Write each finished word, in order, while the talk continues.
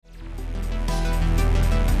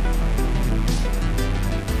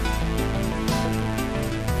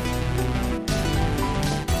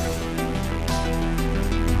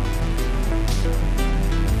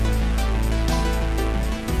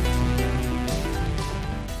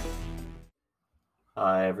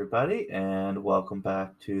Hi, everybody, and welcome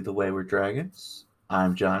back to The Wayward Dragons.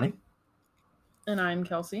 I'm Johnny. And I'm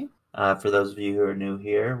Kelsey. For those of you who are new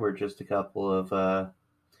here, we're just a couple of Nerdy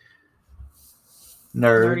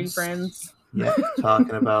nerds, friends.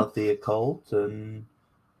 talking about the occult and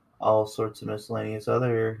all sorts of miscellaneous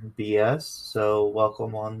other BS. So,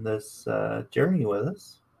 welcome on this journey with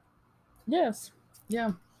us. Yes.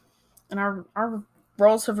 Yeah. And our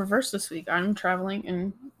roles have reversed this week. I'm traveling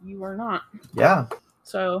and you are not. Yeah,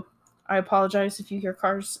 So I apologize if you hear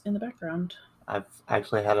cars in the background. I've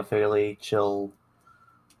actually had a fairly chill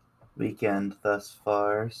weekend thus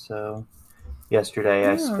far. So, yesterday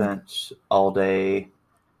I Yeah. spent all day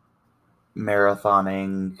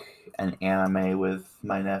marathoning an anime with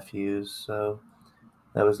my nephews, so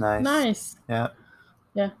that was nice. Nice. Yeah.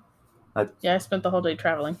 Yeah. I, Yeah, I spent the whole day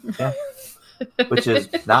traveling. yeah. Which is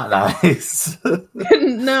not nice.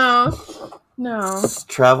 No. No.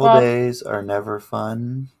 Travel Well, days are never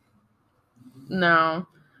fun. no.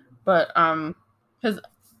 But because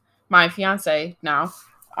my fiance now,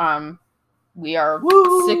 we are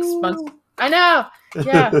Woo! 6 months. I know.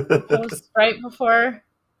 Yeah. It was right before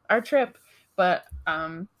our trip. But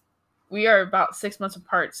we are about 6 months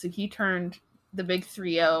apart. So he turned the big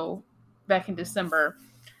 3-0 back in December,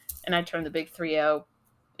 and I turned the big 3-0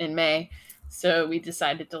 in May. So we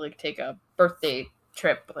decided to take a birthday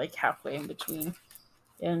trip halfway in between.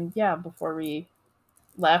 And yeah, before we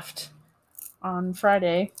left on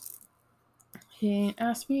Friday, he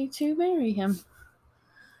asked me to marry him.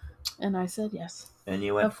 And I said yes. And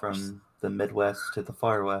you went from the Midwest to the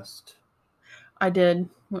Far West. I did.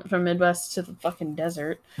 Went from Midwest to the fucking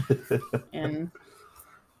desert. And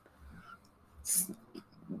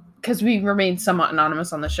because we remain somewhat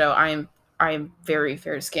anonymous on the show, I am very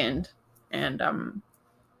fair skinned, and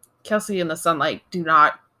Kelsey and the Sunlight do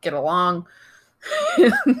not get along.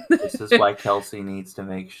 This is why Kelsey needs to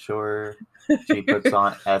make sure she puts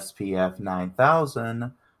on SPF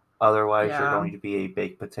 9000. Otherwise, you're going to be a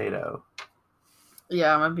baked potato.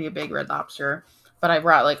 Yeah, I'm gonna be a big Red Lobster. But I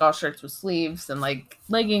brought all shirts with sleeves and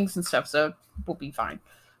leggings and stuff, so we'll be fine.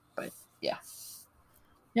 But yeah.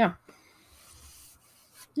 Yeah,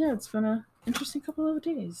 it's been an interesting couple of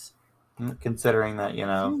days. Considering that,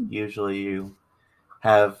 usually you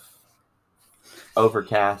have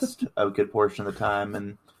overcast a good portion of the time,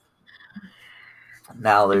 and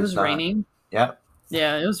now there's not. Raining. Yep.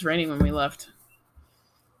 Yeah, it was raining when we left.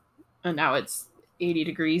 And now it's 80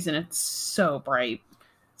 degrees and it's so bright.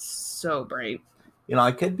 So bright.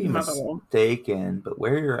 I could be mistaken, but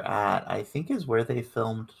where you're at, I think is where they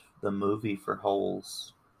filmed the movie for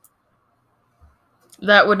Holes.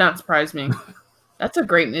 That would not surprise me. That's a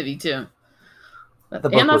great movie, too. And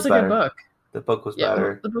that's a good book. The book was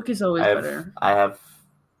better. The book is always better. I have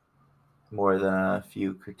more than a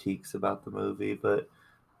few critiques about the movie, but,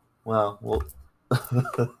 well, I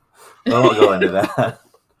won't go into that.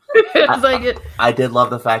 I did love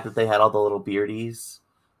the fact that they had all the little beardies,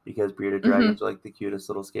 because bearded dragons are the cutest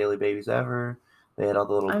little scaly babies ever. They had all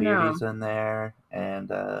the little beardies in there, and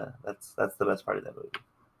that's the best part of that movie.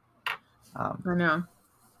 I know.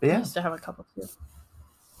 But yeah. I used to have a couple too.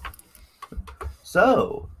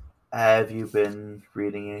 So, have you been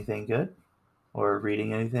reading anything good? Or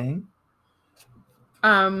reading anything?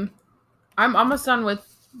 I'm almost done with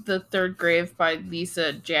The Third Grave by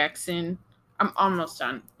Lisa Jackson. I'm almost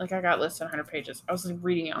done. I got less than 100 pages. I was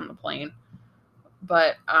reading it on the plane.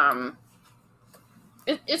 But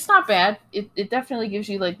it's not bad. It definitely gives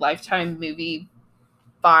you Lifetime movie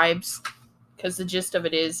vibes, because the gist of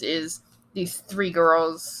it is these three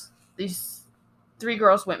girls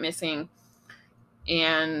went missing,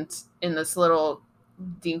 and in this little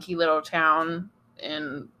dinky little town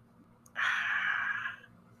in,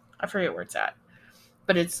 I forget where it's at,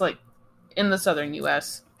 but it's in the southern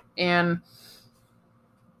US, and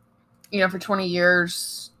for 20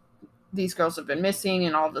 years these girls have been missing,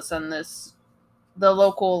 and all of a sudden the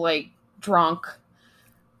local drunk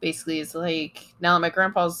basically is now that my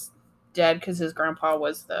grandpa's dead, because his grandpa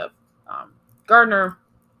was the gardener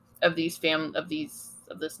of this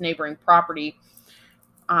neighboring property,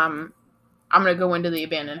 I'm gonna go into the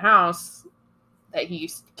abandoned house that he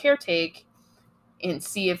used to caretake and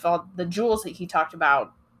see if all the jewels that he talked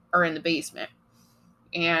about are in the basement,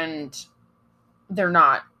 and they're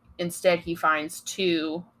not. Instead, he finds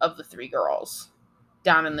two of the three girls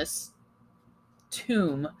down in this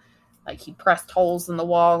tomb. He pressed holes in the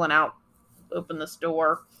wall and opened this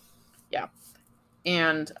door. Yeah.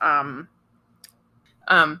 And,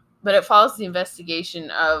 but it follows the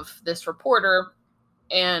investigation of this reporter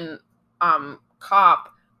and,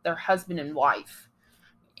 cop, their husband and wife.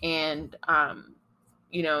 And,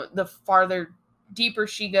 the farther deeper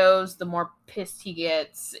she goes, the more pissed he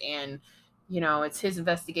gets, and it's his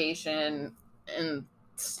investigation and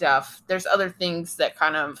stuff. There's other things that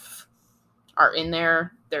kind of are in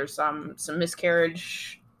there. There's some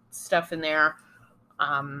miscarriage stuff in there,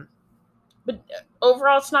 but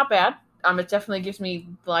overall, it's not bad. It definitely gives me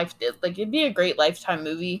life. Like, it'd be a great Lifetime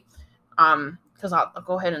movie. Because I'll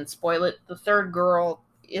go ahead and spoil it. The third girl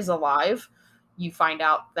is alive. You find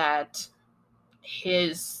out that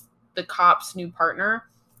the cop's new partner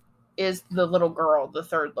is the little girl, the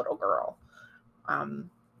third little girl.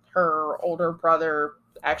 Her older brother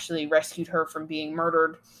actually rescued her from being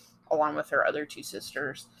murdered, along with her other two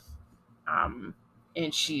sisters. And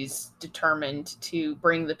she's determined to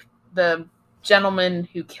bring the gentleman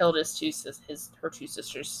who killed her two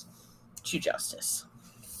sisters to justice.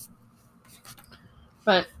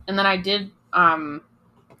 And then I did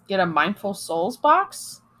get a Mindful Souls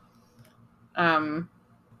box.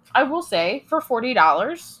 I will say, for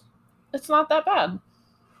 $40, it's not that bad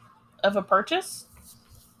of a purchase.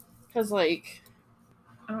 Because, like,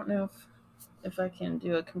 I don't know if I can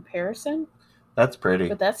do a comparison. That's pretty.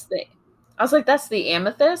 But that's the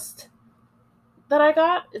amethyst that I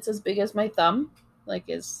got. It's as big as my thumb. Like,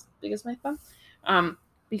 as big as my thumb.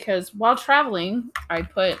 Because while traveling, I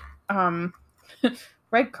put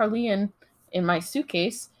Red Carlian in my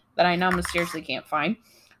suitcase that I now mysteriously can't find.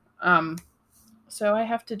 So I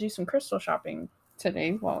have to do some crystal shopping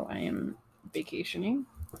today while I am vacationing.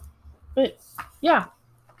 But yeah,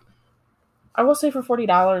 I will say for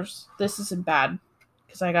 $40, this isn't bad,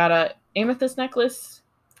 because I got a amethyst necklace,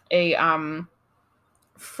 a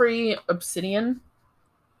free obsidian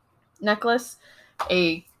necklace,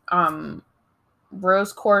 a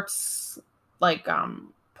rose quartz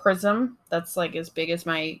prism that's like as big as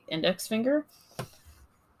my index finger,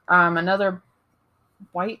 another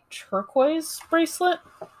white turquoise bracelet.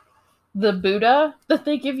 The Buddha that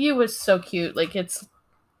they give you is so cute. Like, it's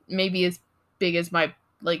maybe as big as my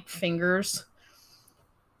fingers.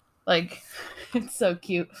 Like, it's so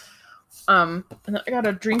cute. And I got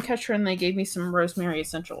a dream catcher, and they gave me some rosemary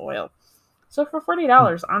essential oil. So for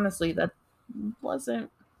 $40, honestly, that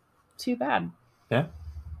wasn't too bad. Yeah.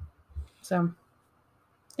 So,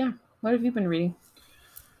 yeah. What have you been reading?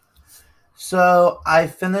 So I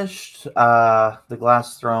finished The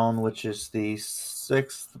Glass Throne, which is the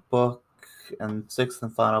sixth and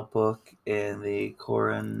final book in the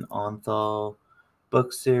Corin Onthal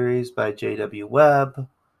book series by J.W. Webb.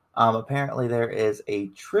 Apparently there is a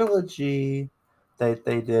trilogy that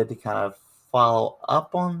they did to kind of follow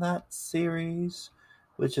up on that series,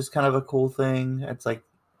 which is kind of a cool thing. It's like,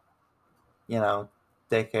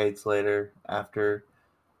 decades later after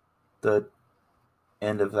the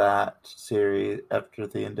end of that series, after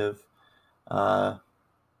the end of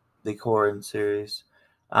the Corin series.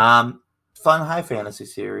 Fun high fantasy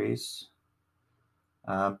series.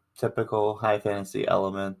 Typical high fantasy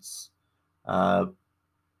elements. Yeah,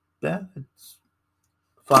 it's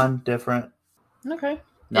fun, different. Okay.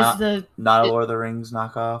 Not a Lord of the Rings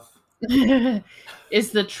knockoff.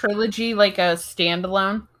 Is the trilogy like a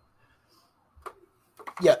standalone?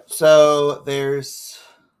 Yeah, so there's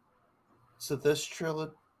this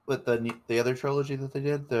trilogy with the other trilogy that they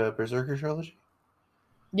did, the Berserker trilogy.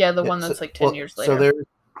 Yeah, the one that's 10 years later.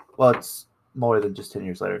 So it's more than just 10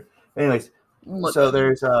 years later. Anyways, so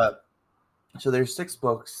there's 6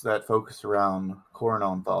 books that focus around Corin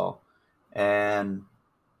Onthal, and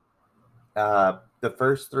the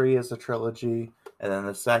first 3 is a trilogy, and then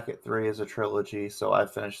the second 3 is a trilogy. So I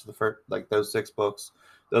finished the first, those 6 books.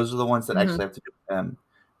 Those are the ones that actually have to do with them.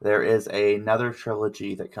 There is another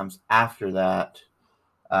trilogy that comes after that,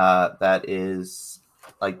 that is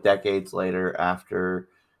decades later, after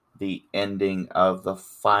the ending of the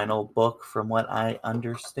final book, from what I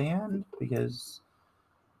understand, because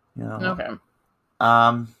okay.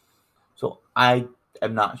 So I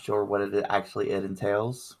am not sure what it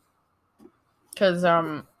entails. Because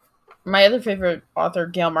my other favorite author,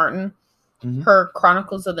 Gail Martin, her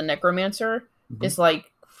Chronicles of the Necromancer is 5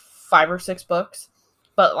 or 6 books,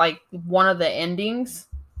 but one of the endings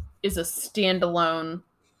is a standalone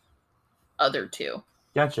other 2.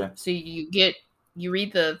 Gotcha. So you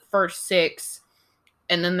read the first 6,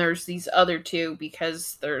 and then there's these other 2,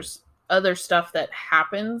 because there's other stuff that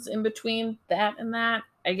happens in between that and that,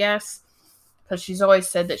 I guess. Because she's always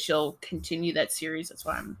said that she'll continue that series. That's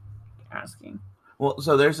why I'm asking. Well,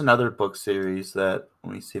 so there's another book series that,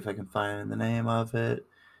 let me see if I can find the name of it,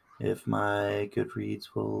 if my Goodreads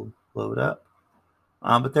will load up.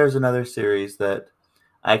 But there's another series that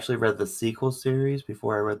I actually read the sequel series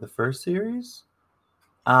before I read the first series.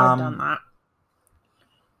 I've done that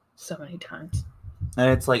so many times. And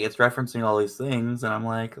it's like it's referencing all these things, and I'm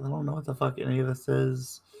like, I don't know what the fuck any of this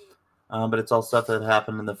is. But it's all stuff that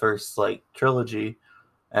happened in the first like trilogy,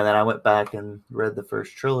 and then I went back and read the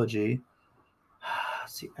first trilogy.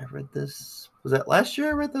 See, I read this. Was that last year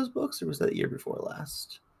I read those books, or was that the year before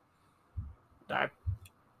last?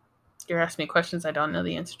 You're asking me questions I don't know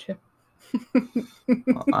the answer to.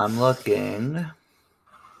 Well, I'm looking.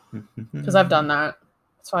 Because I've done that.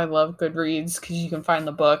 That's why I love Goodreads, because you can find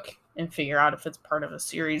the book and figure out if it's part of a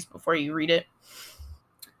series before you read it.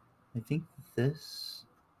 I think this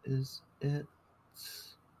is it.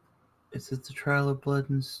 Is it the Trial of Blood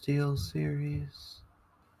and Steel series?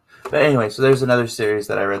 But anyway, so there's another series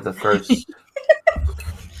that I read the first.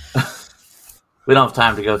 We don't have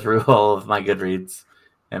time to go through all of my Goodreads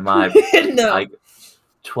and my like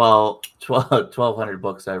 1,200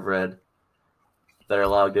 books I've read that are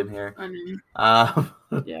logged in here. I know.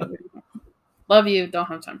 Yeah. Love you. Don't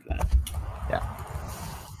have time for that. Yeah.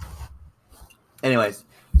 Anyways,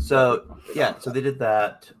 so yeah, so they did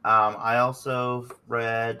that. I also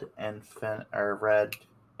read and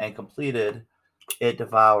completed It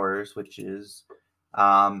Devours, which is.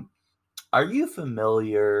 Are you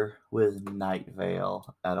familiar with Night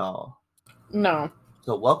Vale at all? No.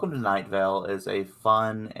 So, Welcome to Night Vale is a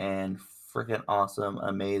fun and freaking awesome,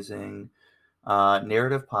 amazing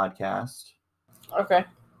narrative podcast. Okay.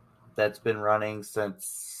 That's been running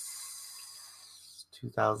since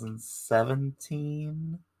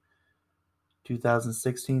 2017,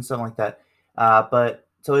 2016, something like that. But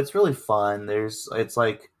so it's really fun. It's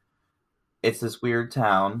this weird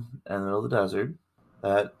town in the middle of the desert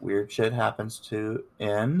that weird shit happens to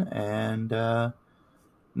in, and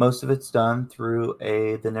most of it's done through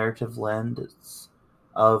the narrative lens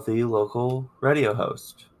of the local radio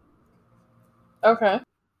host. Okay.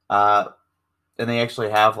 And they actually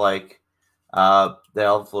have they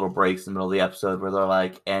have little breaks in the middle of the episode where they're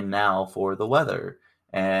like, and now for the weather.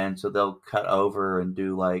 And so they'll cut over and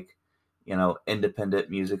do independent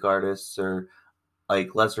music artists or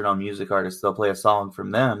like lesser known music artists. They'll play a song from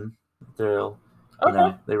them. They'll,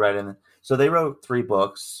 they write in. So they wrote 3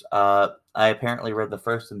 books. I apparently read the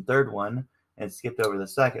first and third one and skipped over the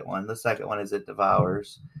second one. The second one is It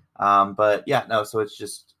Devours. But yeah, no, so it's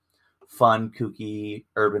just fun, kooky,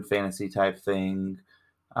 urban fantasy type thing.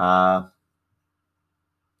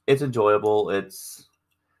 It's enjoyable. It's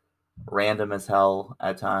random as hell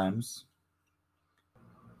at times.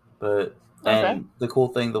 But and the cool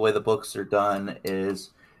thing, the way the books are done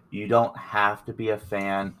is you don't have to be a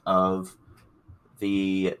fan of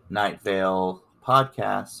the Night Vale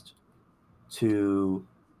podcast to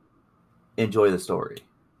enjoy the story.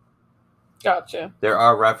 Gotcha. There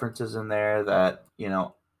are references in there that,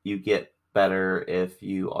 you get better if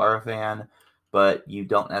you are a fan, but you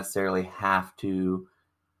don't necessarily have to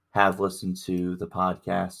have listened to the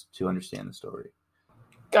podcast to understand the story.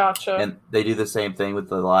 Gotcha. And they do the same thing with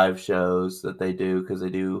the live shows that they do, because they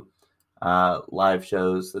do live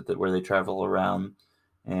shows where they travel around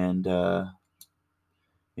and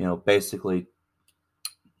basically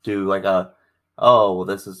do like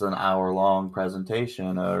this is an hour-long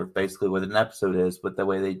presentation, or basically what an episode is. But the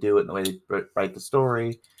way they do it and the way they write the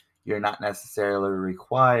story, you're not necessarily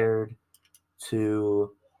required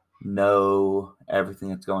to know everything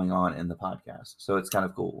that's going on in the podcast. So it's kind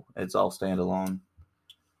of cool. It's all standalone.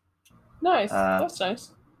 Nice. That's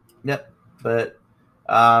nice. Yep. But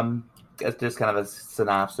it's just kind of a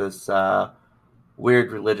synopsis.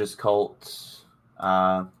 Weird religious cult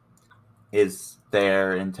is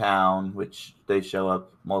there in town, which they show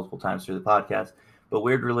up multiple times through the podcast. But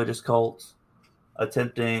weird religious cult a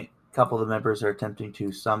couple of the members are attempting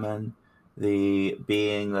to summon the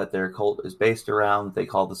being that their cult is based around, that they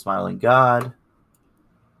call the Smiling God,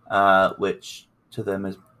 which to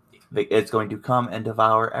them it's going to come and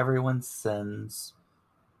devour everyone's sins.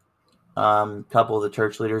 Couple of the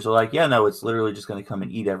church leaders are like, yeah, no, it's literally just going to come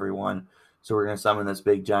and eat everyone. So we're going to summon this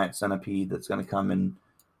big giant centipede that's going to come and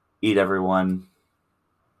eat everyone.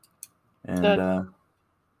 And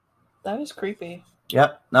that is creepy.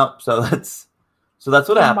 Yep. No. So that's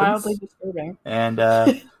what happens. Mildly disturbing.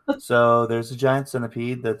 And so there's a giant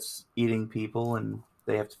centipede that's eating people, and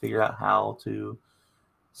they have to figure out how to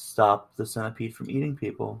stop the centipede from eating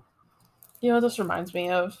people. You know, this reminds me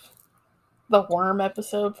of the worm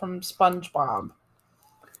episode from SpongeBob.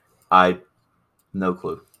 No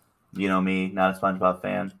clue. You know me, not a SpongeBob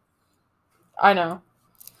fan. I know.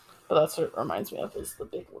 But that's what it reminds me of, is the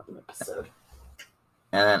big worm episode.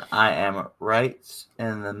 And then I am right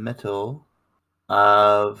in the middle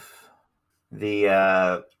of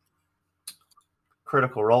the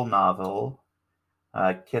Critical Role novel,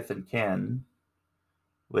 Kith and Kin,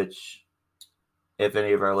 which if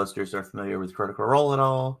any of our listeners are familiar with Critical Role at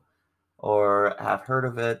all or have heard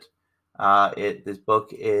of it, this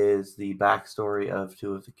book is the backstory of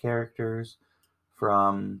two of the characters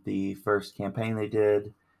from the first campaign they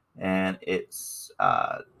did, and it's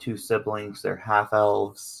two siblings. They're half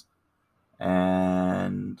elves,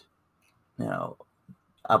 and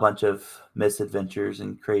a bunch of misadventures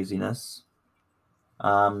and craziness.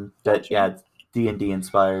 It's D&D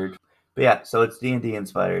inspired. But yeah, so it's D&D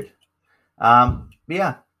inspired.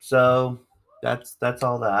 So that's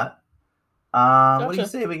all that. What do you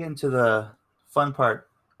say we get into the fun part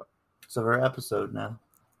of our episode now?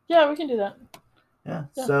 Yeah, we can do that. Yeah.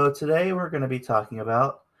 So today we're going to be talking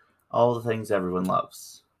about all the things everyone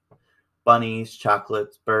loves. Bunnies,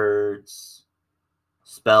 chocolates, birds,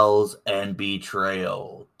 spells, and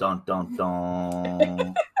betrayal. Dun, dun,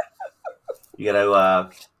 dun. You got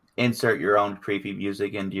to insert your own creepy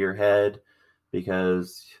music into your head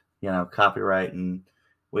because, copyright, and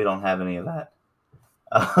we don't have any of that.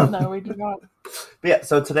 No, we do not. But yeah,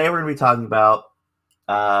 so today we're going to be talking about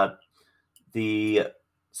the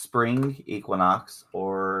spring equinox,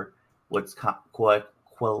 or what's commonly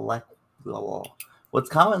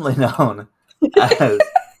known as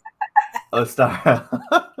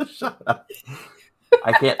Ostara. Shut up.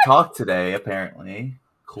 I can't talk today, apparently.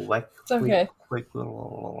 It's okay. You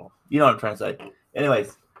know what I'm trying to say.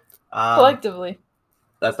 Anyways. Collectively.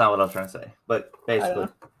 That's not what I was trying to say. But basically.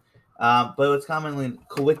 But it's commonly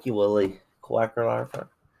colloquially.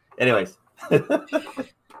 Anyways. Just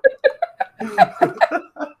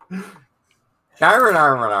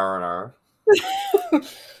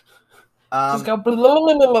go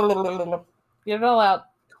blah. Get it all out.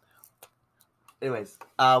 Anyways,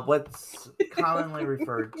 what's commonly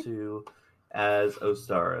referred to as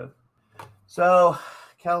Ostara. So,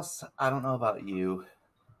 Kels, I don't know about you,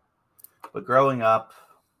 but growing up,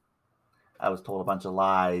 I was told a bunch of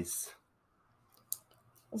lies.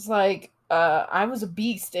 It's like, I was a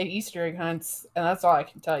beast at Easter egg hunts, and that's all I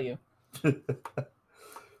can tell you.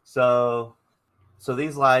 So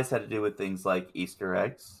these lies had to do with things like Easter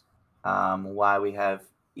eggs, why we have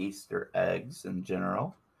Easter eggs in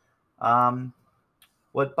general,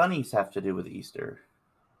 what bunnies have to do with Easter,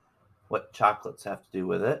 what chocolates have to do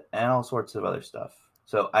with it, and all sorts of other stuff.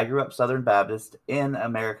 So I grew up Southern Baptist in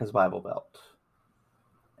America's Bible Belt.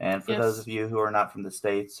 And for those of you who are not from the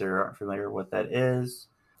States or aren't familiar with what that is,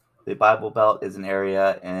 the Bible Belt is an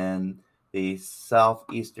area in the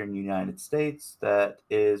southeastern United States that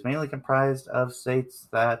is mainly comprised of states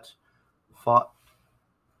that fought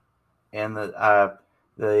in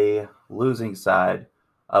the losing side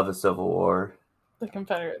of the Civil War. The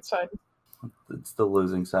Confederate side. It's the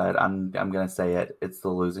losing side. I'm gonna say it. It's the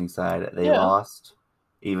losing side. They lost,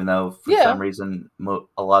 even though for some reason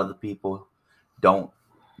a lot of the people don't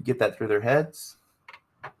get that through their heads.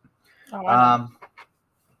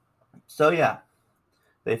 So yeah,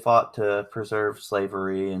 they fought to preserve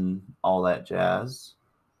slavery and all that jazz.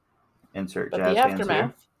 Insert jazz hands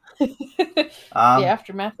here. The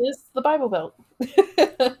aftermath is the Bible Belt.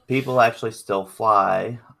 People actually still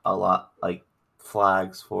fly a lot, like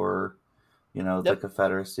flags for, the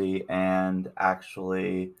Confederacy, and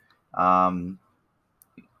actually, I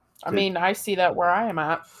mean, I see that where I am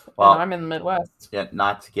at. Well, I'm in the Midwest. Yeah,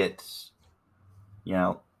 not to get,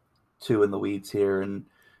 too in the weeds here and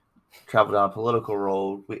travel down a political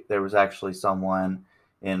road. There was actually someone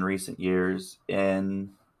in recent years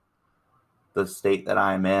in the state that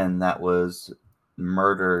I'm in that was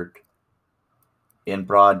murdered in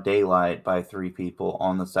broad daylight by 3 people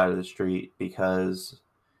on the side of the street because,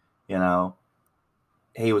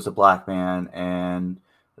 he was a black man and,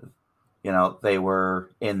 they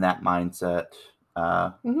were in that mindset.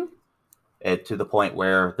 To the point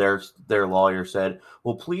where their lawyer said,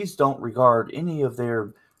 well, please don't regard any of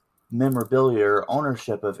their memorabilia or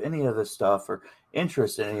ownership of any of this stuff or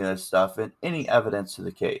interest in any of this stuff in any evidence to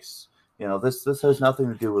the case. This has nothing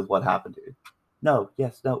to do with what happened to you. No,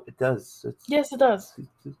 it does. Yes, it does.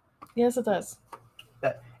 Yes, it does.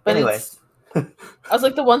 But anyway. I was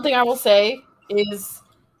like, the one thing I will say is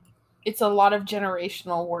it's a lot of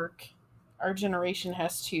generational work. Our generation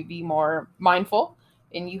has to be more mindful,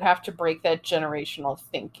 and you have to break that generational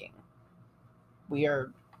thinking.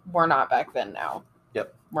 We're not back then now.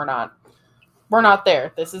 Yep. We're not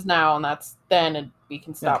there. This is now, and that's then, and we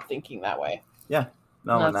can stop thinking that way. Yeah.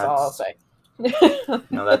 No, and that's all I'll say.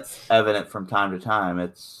 That's evident from time to time.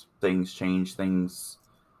 It's things change, things,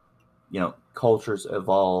 cultures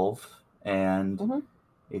evolve, and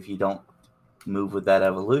if you don't move with that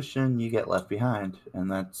evolution, you get left behind, and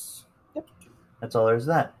that's all there's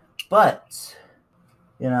that. But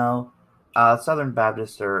Southern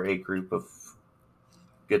Baptists are a group of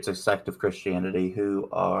it's a sect of Christianity who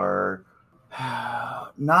are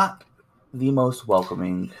not the most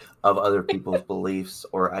welcoming of other people's beliefs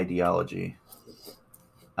or ideology.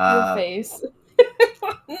 Your face.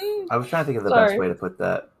 I was trying to think of the Sorry. best way to put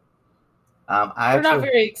that. They're not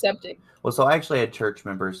very accepting. Well, so I actually had church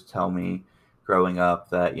members tell me growing up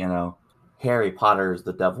that, Harry Potter is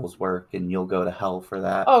the devil's work and you'll go to hell for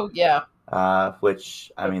that. Oh, yeah.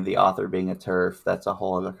 Which, I mean, the author being a TERF, that's a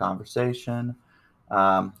whole other conversation.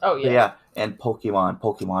 Oh, yeah. Yeah, and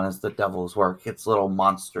Pokemon is the devil's work. It's little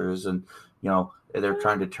monsters, and, they're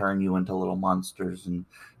trying to turn you into little monsters, and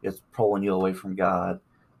it's pulling you away from God.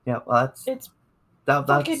 Yeah, well, that's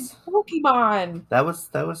fucking Pokemon. That was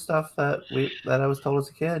stuff that I was told as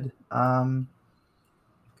a kid. So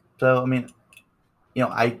I mean,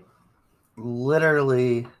 I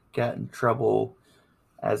literally got in trouble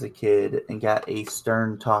as a kid and got a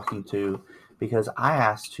stern talking to because I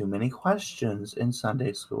asked too many questions in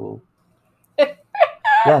Sunday school.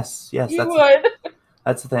 Yes, you would.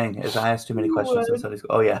 That's the thing, is I asked too many questions in Sunday school.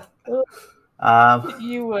 Oh yeah.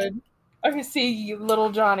 You would. I can see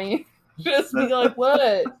little Johnny just be like,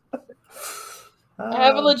 "What? I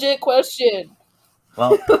have a legit question."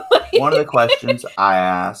 Well, one of the questions I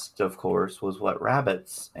asked, of course, was what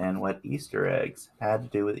rabbits and what Easter eggs had to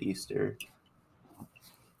do with Easter.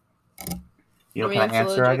 You know what kind of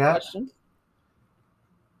answer I got? Question.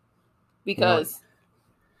 Because.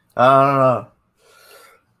 No.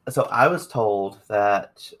 So I was told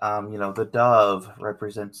that, the dove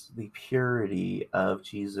represents the purity of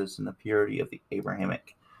Jesus and the purity of the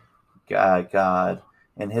Abrahamic God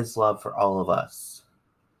and his love for all of us.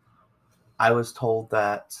 I was told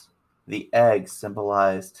that the egg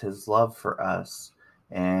symbolized his love for us,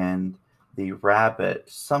 and the rabbit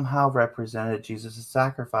somehow represented Jesus'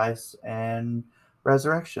 sacrifice and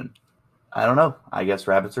resurrection. I don't know. I guess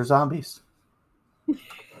rabbits are zombies. What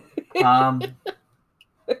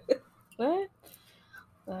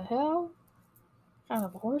the hell? What kind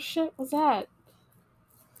of horse shit was that?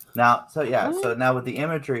 Now, so now with the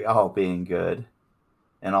imagery all being good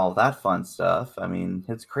and all that fun stuff, I mean,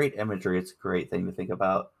 it's great imagery. It's a great thing to think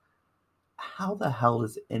about. How the hell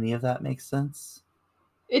does any of that make sense?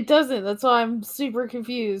 It doesn't. That's why I'm super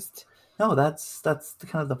confused. No, that's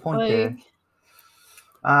kind of the point there.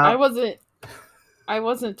 I wasn't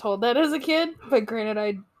told that as a kid, but granted,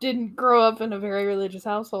 I didn't grow up in a very religious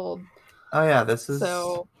household. Oh yeah,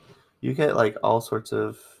 so you get like all sorts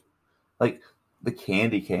of like the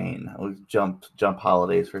candy cane. We'll jump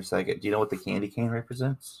holidays for a second. Do you know what the candy cane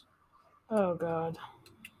represents? Oh God.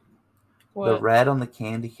 What? The red on the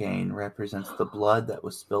candy cane represents the blood that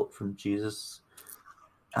was spilt from Jesus.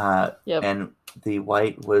 And the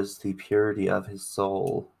white was the purity of his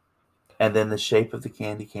soul. And then the shape of the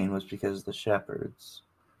candy cane was because of the shepherds.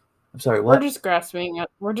 I'm sorry, what? We're just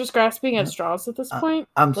grasping at straws at this point.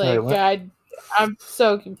 I'm sorry, what? I'm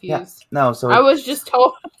so confused. Yeah, no, so I was just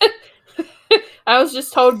told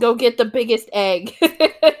go get the biggest egg.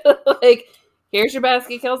 Like, here's your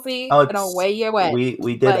basket, Kelsey, and away you went.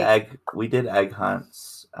 We did egg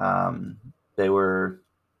hunts. They were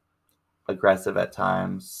aggressive at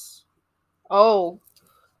times. Oh.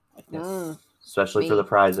 Yes. Especially for the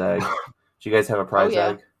prize egg. Do you guys have a prize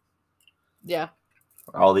egg? Yeah.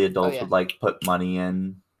 All the adults would like put money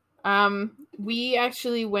in. We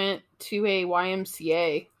actually went to a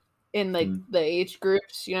YMCA in like the age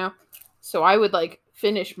groups, So I would like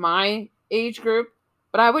finish my age group,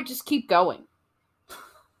 but I would just keep going.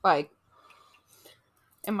 Like,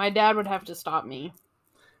 and my dad would have to stop me.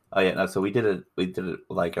 Oh yeah, no, so we did it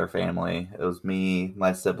like our family. It was me,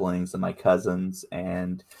 my siblings, and my cousins,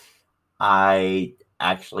 and I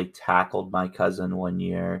actually tackled my cousin one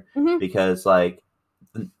year because like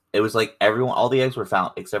it was like all the eggs were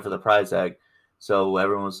found except for the prize egg. So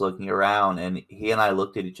everyone was looking around, and he and I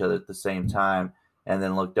looked at each other at the same time, and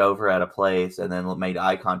then looked over at a place, and then made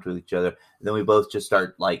eye contact with each other. And then we both just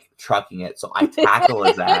start like trucking it. So I tackle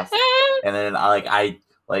his ass, and then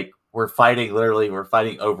we're fighting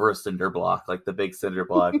over a cinder block, like the big cinder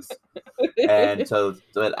blocks. And so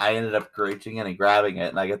but I ended up reaching in and grabbing it,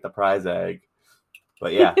 and I get the prize egg.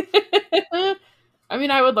 But yeah. I mean,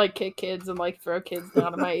 I would like kick kids and like throw kids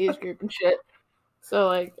down in my age group and shit. So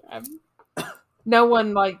like, no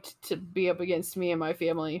one liked to be up against me and my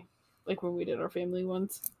family, like when we did our family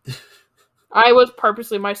ones. I was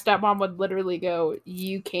purposely, my stepmom would literally go,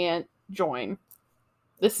 "You can't join.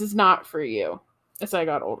 This is not for you." As I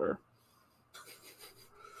got older.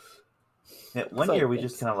 Yeah, one year we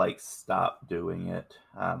just kind of like stopped doing it.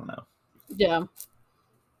 I don't know. Yeah.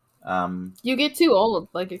 You get too old,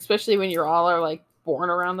 like especially when you're like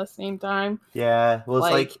born around the same time. Yeah, well,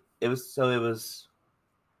 it was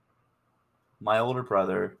my older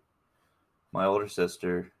brother, my older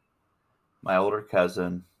sister, my older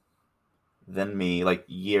cousin, then me, like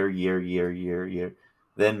year,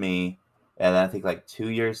 then me, and then I think like 2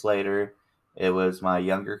 years later, it was my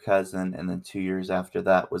younger cousin, and then 2 years after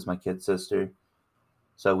that was my kid sister.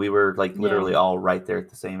 So we were like literally all right there at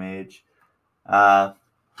the same age. Yeah.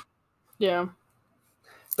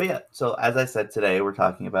 But yeah, so as I said today, we're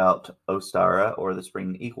talking about Ostara, or the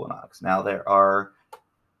spring equinox. Now there are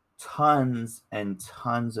tons and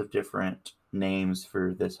tons of different names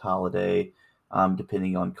for this holiday,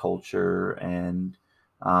 depending on culture and,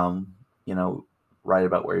 you know, right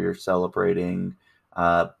about where you're celebrating,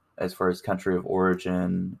 as far as country of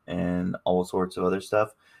origin and all sorts of other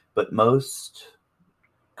stuff. But most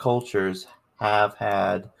cultures have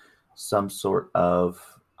had some sort of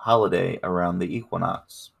holiday around the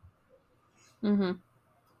equinox. Mm-hmm.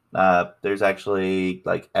 There's actually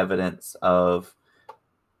like evidence of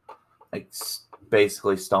like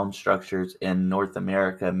basically stone structures in North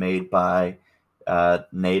America made by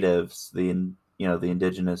natives, the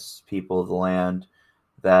indigenous people of the land,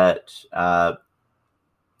 that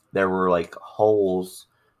there were like holes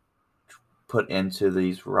put into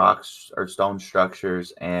these rocks or stone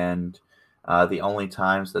structures, and the only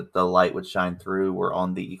times that the light would shine through were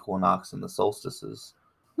on the equinox and the solstices.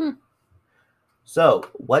 So,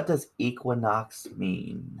 what does equinox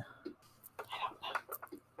mean? I don't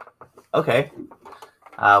know. Okay.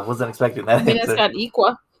 Wasn't expecting that. I mean, answer. It's got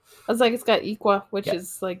equa. I was like, it's got equa, which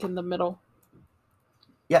is like in the middle.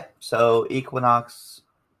 Yeah. So equinox.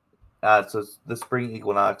 So the spring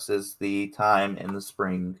equinox is the time in the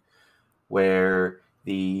spring where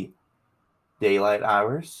the daylight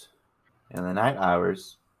hours and the night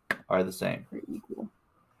hours are the same. Equal.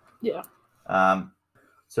 Yeah.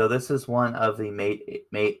 So this is one of the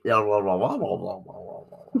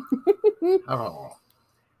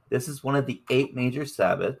This is one of the 8 major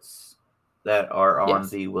Sabbats that are on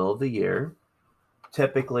the wheel of the year.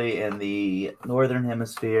 Typically in the northern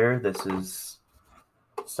hemisphere, this is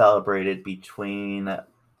celebrated between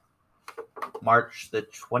March the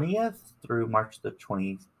 20th through March the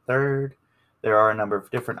 23rd. There are a number of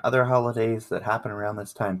different other holidays that happen around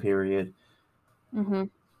this time period. Mm-hmm.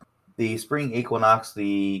 The spring equinox,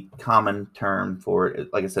 the common term for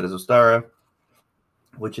it, like I said, is Ostara,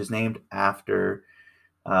 which is named after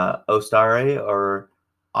Ostare or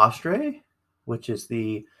Ostre, which is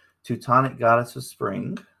the Teutonic goddess of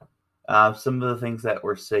spring. Some of the things that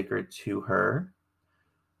were sacred to her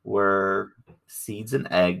were seeds and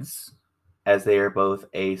eggs, as they are both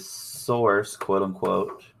a source, quote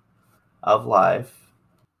unquote, of life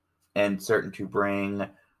and certain to bring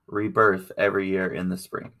rebirth every year in the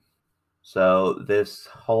spring. So this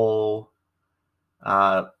whole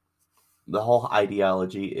the whole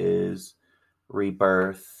ideology is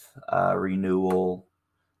rebirth, renewal,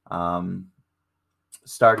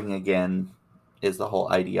 starting again is the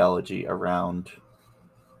whole ideology around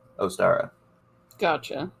Ostara.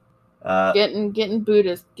 Gotcha. Getting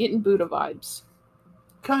Buddha vibes.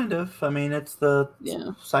 Kind of. I mean, it's the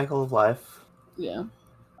cycle of life. Yeah.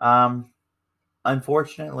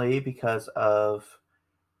 Unfortunately, because of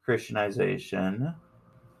Christianization,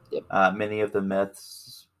 many of the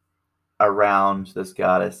myths around this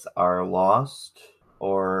goddess are lost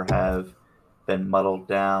or have been muddled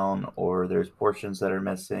down, or there's portions that are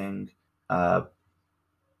missing. But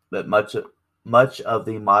much of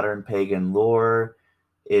the modern pagan lore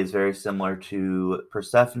is very similar to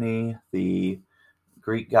Persephone, the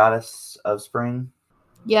Greek goddess of spring.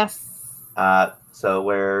 Yes. So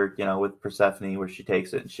where, with Persephone, where she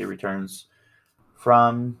takes it and she returns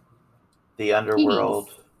from the underworld.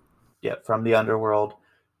 Hades. Yeah, from the underworld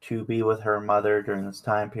to be with her mother during this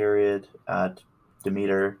time period,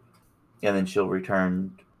 Demeter, and then she'll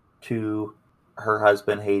return to her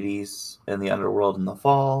husband Hades in the underworld in the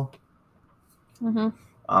fall.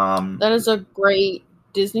 Mm-hmm. That is a great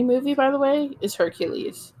Disney movie, by the way, is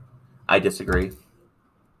Hercules. I disagree.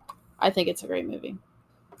 I think it's a great movie.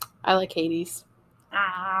 I like Hades.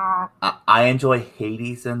 I enjoy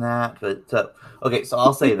Hades in that, but okay, so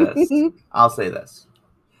I'll say this.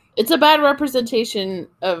 It's a bad representation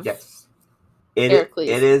of Hercules.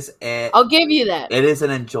 It is. I'll give you that. It is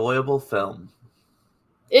an enjoyable film.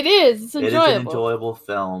 It is. It's enjoyable. It is an enjoyable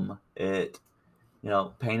film.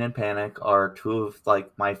 Pain and Panic are two of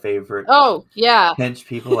like my favorite. Oh yeah, pinch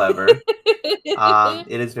people ever.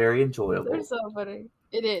 It is very enjoyable. They're so funny.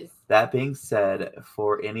 It is. That being said,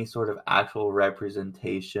 for any sort of actual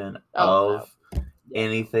representation of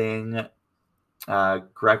anything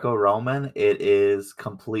Greco-Roman, it is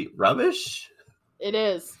complete rubbish. It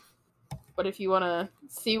is. But if you want to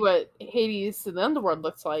see what Hades in the underworld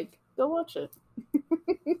looks like, Go watch it.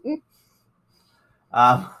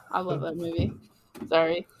 I love that movie.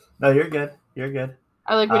 Sorry. No, you're good. You're good.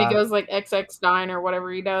 I like when he goes like XX9 or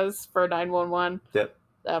whatever he does for 911. Yep.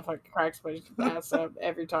 That fucking cracks my ass up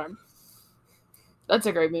every time. That's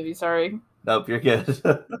a great movie. Sorry. Nope, you're good.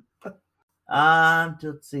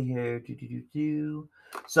 Let's see here.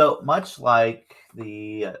 So much like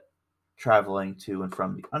the traveling to and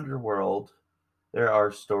from the underworld, there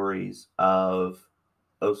are stories of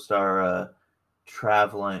Ostara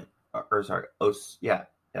traveling,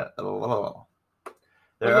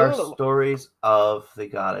 There are stories of the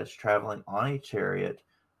goddess traveling on a chariot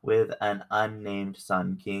with an unnamed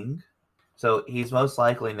sun king. So he's most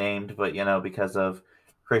likely named, but because of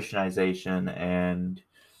Christianization and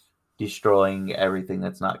destroying everything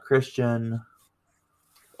that's not Christian.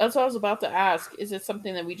 That's what I was about to ask. Is it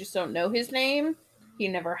something that we just don't know his name? He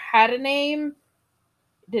never had a name?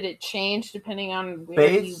 Did it change depending on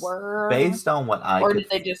where you were? Based on what Or did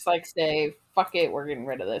they just say, fuck it, we're getting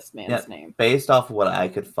rid of this man's name? Based off of what I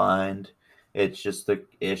could find, it's just the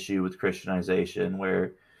issue with Christianization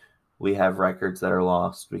where we have records that are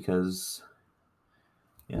lost because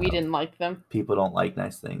we didn't like them. People don't like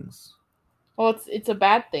nice things. Well, it's a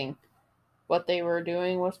bad thing. What they were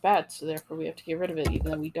doing was bad, so therefore we have to get rid of it,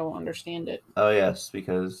 even though we don't understand it. Oh yes,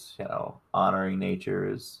 because honoring nature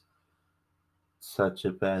is such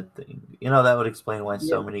a bad thing. That would explain why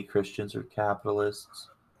so many Christians are capitalists.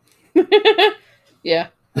 Yeah.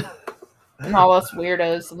 And all us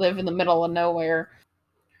weirdos live in the middle of nowhere.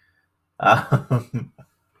 But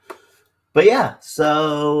yeah,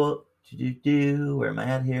 so where am I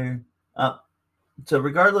at here? So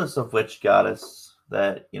regardless of which goddess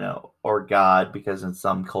that, or god, because in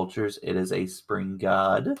some cultures it is a spring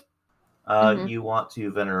god, you want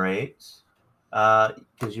to venerate,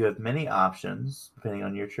 because you have many options depending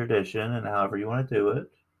on your tradition and however you want to do it,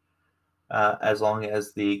 as long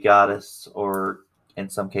as the goddess, or in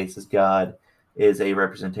some cases god, is a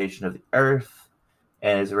representation of the earth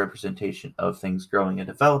and is a representation of things growing and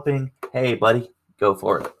developing. Hey buddy, go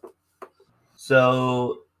for it.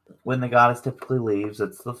 So when the goddess typically leaves,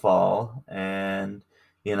 it's the fall, and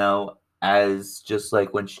as just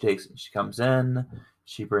like when she comes in,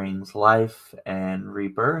 she brings life and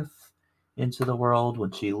rebirth into the world.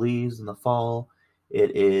 When she leaves in the fall,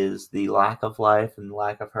 it is the lack of life and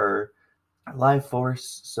lack of her life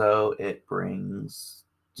force, so it brings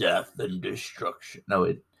death and destruction. No,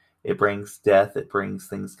 it brings death. It brings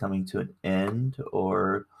things coming to an end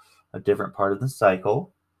or a different part of the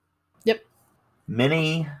cycle. Yep.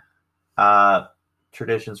 Many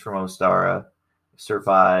traditions from Ostara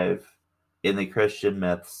survive in the Christian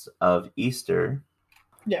myths of Easter.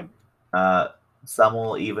 Yeah. Some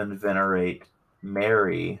will even venerate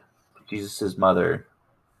Mary, Jesus' mother,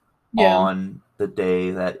 on the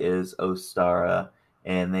day that is Ostara,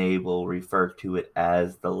 and they will refer to it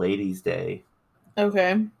as the Ladies' Day.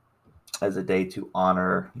 Okay. As a day to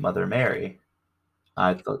honor Mother Mary.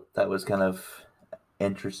 I thought that was kind of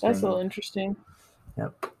interesting. That's a little interesting.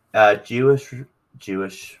 Yep. Jewish.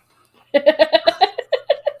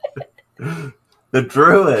 The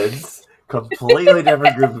Druids, completely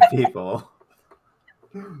different group of people.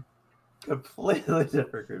 Completely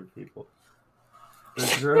different group of people. The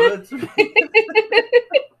Druids.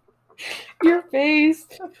 Your face.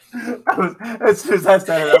 As soon as I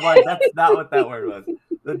said it, I'm like, that's not what that word was.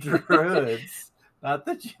 The Druids, not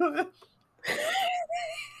the Jewish.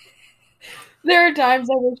 There are times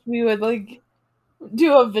I wish we would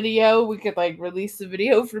do a video. We could release the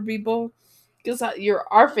video for people because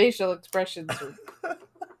our facial expressions are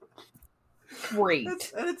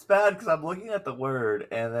great. And it's bad because I'm looking at the word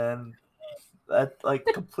and then that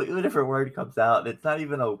completely different word comes out, and it's not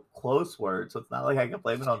even a close word, so it's not like I can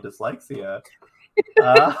blame it on dyslexia.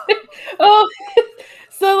 Oh,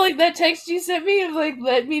 so that text you sent me of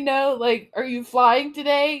let me know are you flying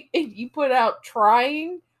today? And you put out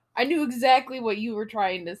trying. I knew exactly what you were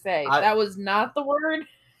trying to say. That was not the word.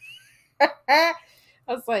 I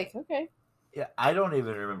was like, okay. Yeah, I don't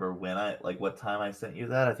even remember when what time I sent you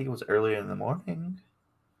that. I think it was earlier in the morning.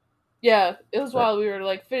 Yeah, it was while we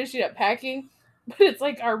were finishing up packing. But it's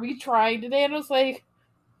are we trying today? And I was like,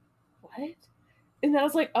 what? And then I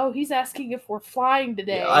was like, oh, he's asking if we're flying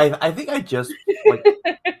today. Yeah, I think I just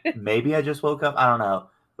maybe I just woke up. I don't know.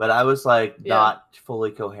 But I was not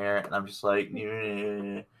fully coherent, and I'm just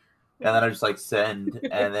and then I just send,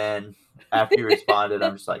 and then after you responded,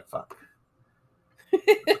 I'm just fuck.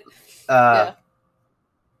 Yeah.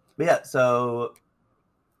 But yeah, so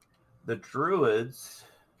the Druids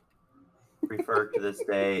refer to this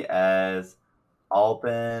day as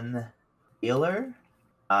Alban Iler.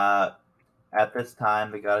 At this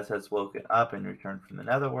time, the goddess has woken up and returned from the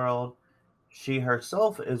netherworld. She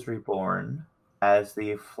herself is reborn as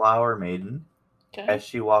the flower maiden. Okay. As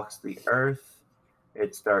she walks the earth,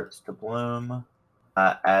 it starts to bloom,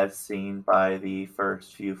 as seen by the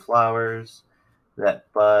first few flowers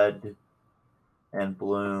that bud and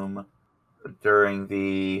bloom during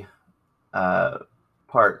the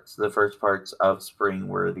first parts of spring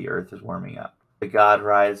where the earth is warming up. The god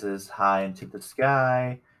rises high into the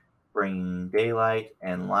sky, bringing daylight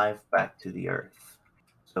and life back to the earth.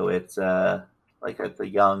 So it's like a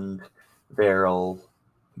young, virile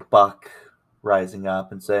buck rising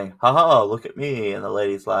up and saying, "Ha ha! Look at me!" And the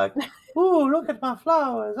lady's like, "Ooh, look at my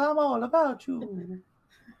flowers! I'm all about you."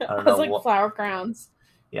 I don't know. It's like flower crowns.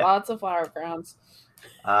 Yeah. Lots of flower crowns.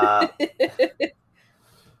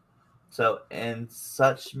 So in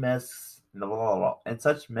such myths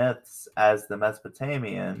as the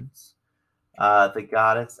Mesopotamians, the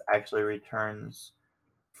goddess actually returns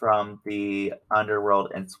from the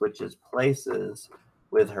underworld and switches places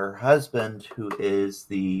with her husband, who is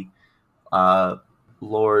the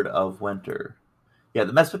Lord of Winter. Yeah,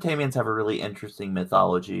 the Mesopotamians have a really interesting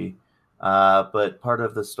mythology, but part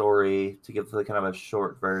of the story, to give the kind of a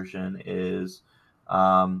short version, is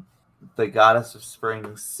the goddess of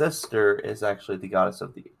spring's sister is actually the goddess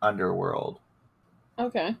of the underworld.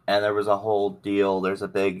 Okay. And there was a whole deal. There's a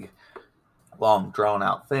big, long,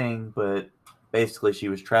 drawn-out thing, but basically she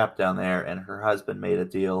was trapped down there, and her husband made a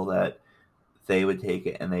deal that they would take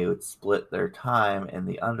it and they would split their time in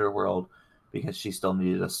the underworld because she still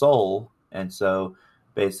needed a soul. And so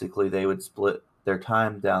basically they would split their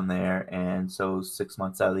time down there. And so 6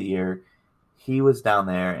 months out of the year, he was down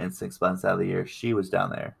there, and 6 months out of the year, she was down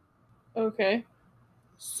there. Okay.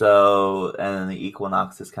 So, and then the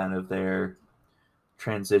equinox is kind of their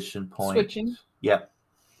transition point. Switching. Yep.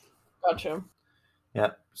 Gotcha.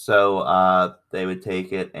 Yep. So they would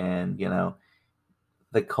take it, and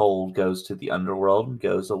the cold goes to the underworld and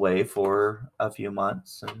goes away for a few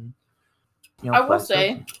months. And I will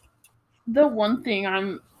say, the one thing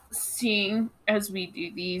I'm seeing as we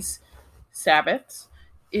do these Sabbaths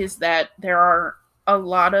is that there are a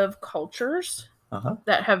lot of cultures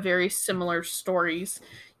that have very similar stories.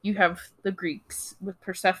 You have the Greeks with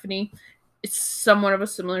Persephone. It's somewhat of a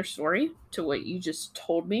similar story to what you just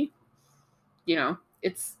told me.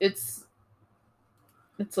 It's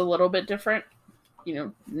a little bit different,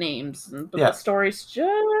 names, but the story's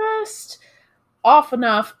just off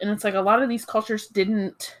enough. And it's like a lot of these cultures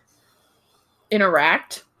didn't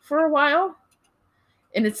interact for a while.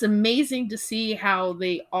 And it's amazing to see how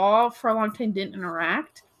they all, for a long time, didn't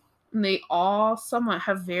interact. And they all somewhat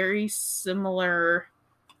have very similar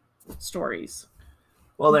stories.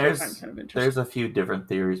 Well, there's a few different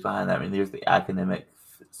theories behind that. I mean, there's the academic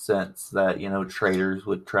sense that, traders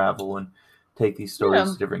would travel and take these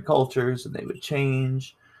stories to different cultures, and they would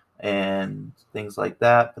change and things like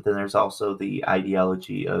that. But then there's also the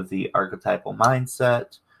ideology of the archetypal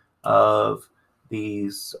mindset of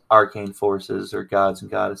these arcane forces or gods and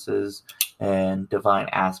goddesses and divine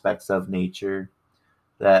aspects of nature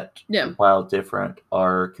that, while different,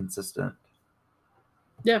 are consistent.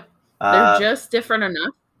 Yeah. They're just different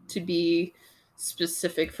enough to be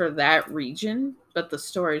specific for that region, but the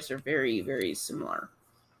stories are very, very similar.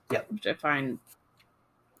 Yeah. Which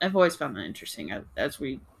I've always found that interesting as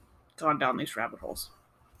we've gone down these rabbit holes.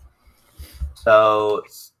 So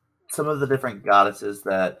some of the different goddesses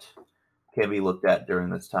that can be looked at during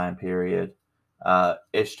this time period: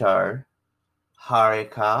 Ishtar,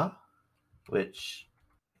 Harika, which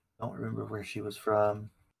I don't remember where she was from.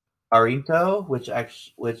 Arinto,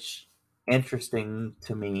 which interesting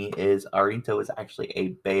to me is Arinto is actually a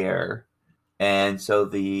bear, and so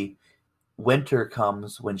the winter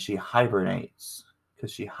comes when she hibernates,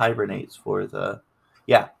 because she hibernates for the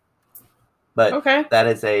But that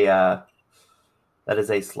is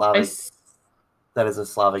a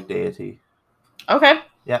Slavic deity. Okay.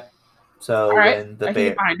 Yep. So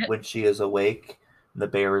when she is awake, the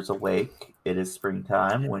bear is awake. It is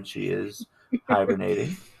springtime. When she is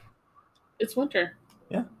hibernating, it's winter.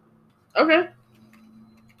 Yeah. Okay.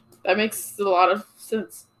 That makes a lot of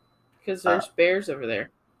sense because there's bears over there.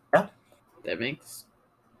 Yeah. That makes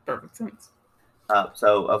perfect sense.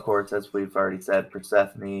 So, of course, as we've already said,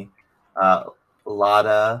 Persephone,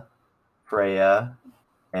 Lada, Freya,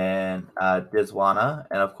 and Diswana,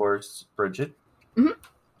 and of course, Bridget. Mm-hmm.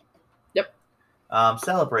 Yep.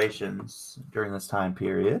 Celebrations during this time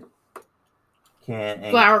period can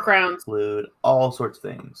flower crowns include all sorts of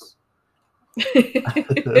things.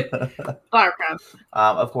 Flower crowns.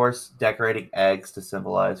 Of course, decorating eggs to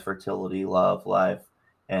symbolize fertility, love, life,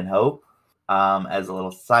 and hope. As a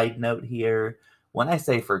little side note here, when I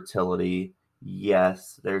say fertility,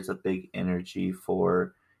 yes, there's a big energy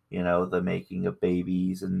for, the making of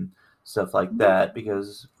babies and stuff like that,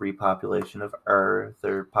 because repopulation of Earth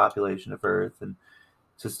or population of Earth and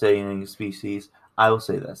sustaining species. I will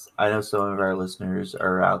say this. I know some of our listeners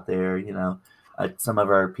are out there, some of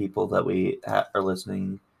our people that are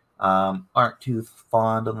listening aren't too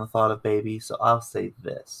fond on the thought of babies, so I'll say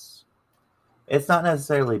this. It's not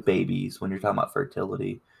necessarily babies when you're talking about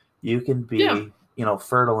fertility. You can be,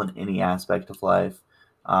 fertile in any aspect of life.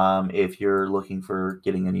 If you're looking for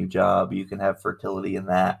getting a new job, you can have fertility in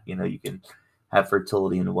that. You can have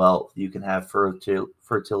fertility in wealth. You can have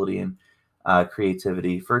fertility in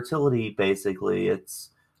creativity. Fertility, basically,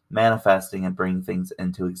 it's manifesting and bringing things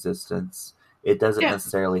into existence. It doesn't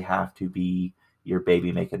necessarily have to be your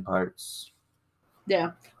baby making parts.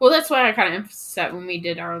 Yeah. Well, that's why I kind of emphasized that when we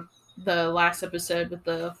did the last episode with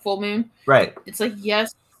the full moon. Right. It's like,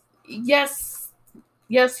 yes,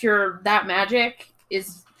 that magic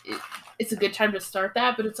is, it's a good time to start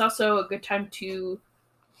that, but it's also a good time to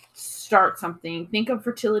start something. Think of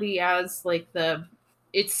fertility as like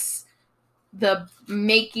it's the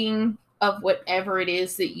making of whatever it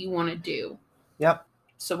is that you want to do. Yep.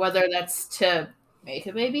 So whether that's to make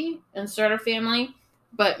a baby and start a family,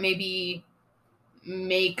 but maybe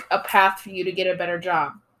make a path for you to get a better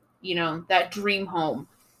job, that dream home,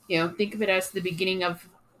 think of it as the beginning of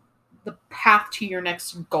the path to your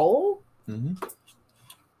next goal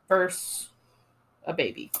versus a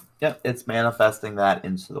baby. Yep, it's manifesting that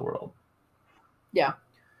into the world. Yeah.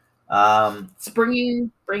 It's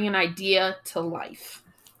bringing an idea to life.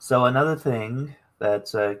 So another thing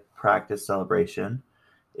that's a practice celebration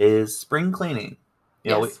is spring cleaning.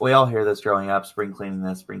 We all hear this growing up, spring cleaning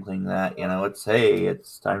this, spring cleaning that.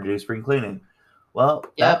 It's time to do spring cleaning. Well,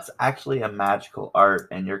 that's actually a magical art,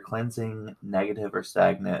 and you're cleansing negative or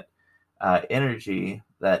stagnant energy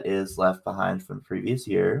that is left behind from the previous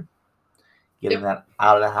year, getting that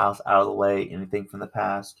out of the house, out of the way, anything from the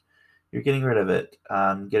past. You're getting rid of it,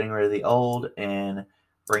 getting rid of the old and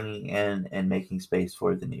bringing in and making space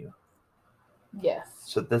for the new. Yes.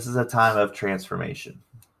 So this is a time of transformation.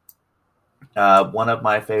 One of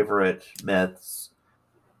my favorite myths,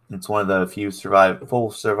 it's one of the few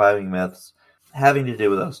full surviving myths, having to do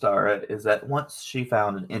with Ostara, is that once she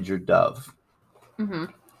found an injured dove.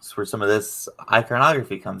 That's where some of this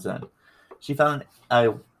iconography comes in. She found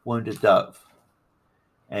a wounded dove,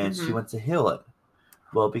 and she went to heal it.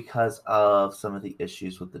 Well, because of some of the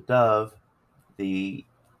issues with the dove,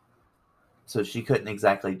 so she couldn't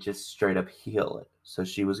exactly just straight up heal it. So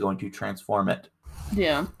she was going to transform it.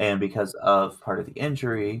 Yeah. And because of part of the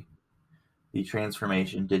injury, the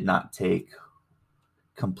transformation did not take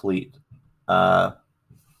complete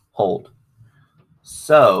hold.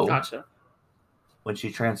 So, gotcha. When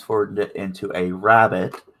she transformed it into a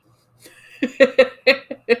rabbit,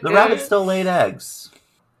 the rabbit still laid eggs.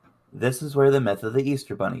 This is where the myth of the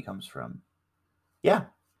Easter Bunny comes from. Yeah.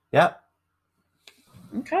 Yep.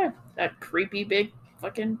 Okay. That creepy big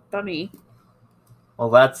fucking bunny. Well,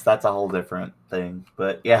 that's a whole different thing,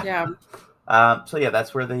 but yeah. Yeah. So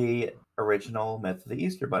that's where the original myth of the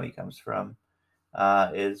Easter Bunny comes from.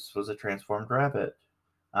 Was a transformed rabbit.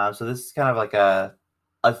 So this is kind of like a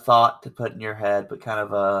thought to put in your head, but kind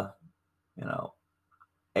of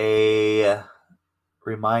a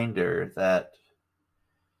reminder that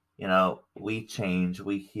we change,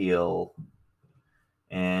 we heal,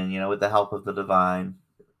 and with the help of the divine,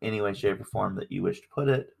 any way, shape, or form that you wish to put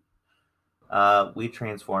it, we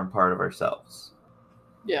transform part of ourselves.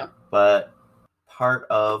 Yeah. But part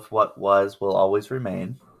of what was will always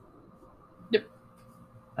remain. Yep.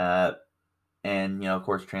 And of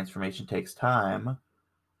course, transformation takes time,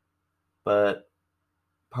 but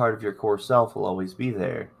part of your core self will always be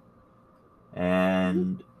there,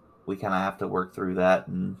 and we kind of have to work through that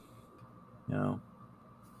and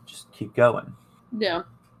just keep going. Yeah.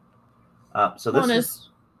 So this is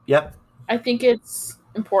yep. I think it's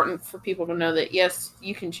important for people to know that yes,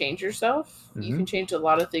 you can change yourself. You can change a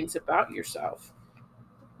lot of things about yourself,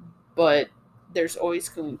 but there's always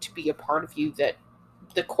going to be a part of you that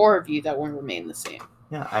the core of you that will remain the same.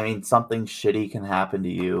 Yeah, I mean, something shitty can happen to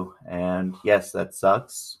you, and yes, that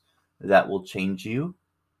sucks. That will change you,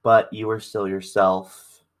 but you are still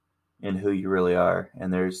yourself in who you really are,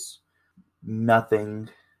 and there's nothing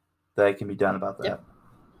that can be done about that. Yep.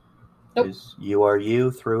 Nope. You are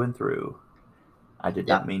you through and through. I did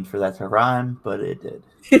not mean for that to rhyme, but it did.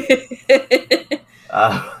 It's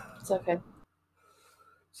okay.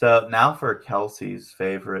 So now for Kelsey's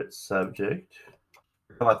favorite subject.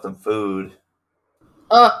 Talk about some food.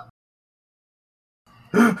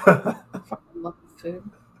 Fucking love food.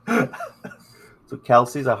 So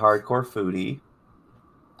Kelsey's a hardcore foodie.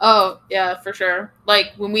 Oh, yeah, for sure.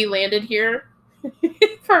 Like, when we landed here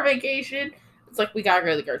for vacation, it's like, we gotta go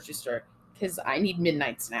to the grocery store because I need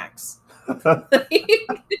midnight snacks.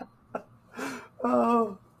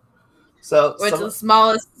 Oh. So Which is the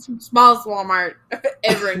smallest Walmart I've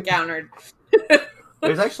ever encountered.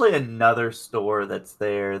 There's actually another store that's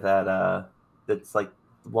there that's like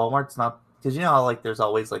Walmart's not, because you know how like there's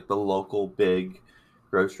always like the local big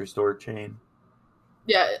grocery store chain.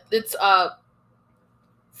 Yeah, it's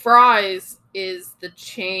Fry's is the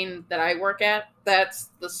chain that I work at. That's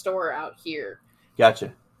the store out here.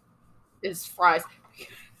 Gotcha. Is Fry's.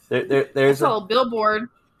 There's a little billboard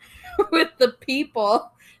with the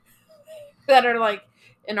people that are like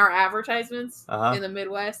in our advertisements in the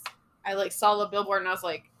Midwest. I like saw the billboard and I was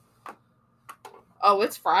like, "Oh,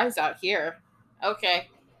 it's Fry's out here." Okay,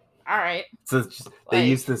 all right. So they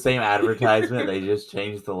use the same advertisement. They just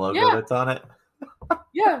changed the logo that's on it.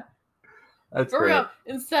 Yeah. That's for great. real.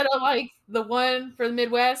 Instead of like the one for the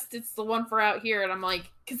Midwest, it's the one for out here. And I'm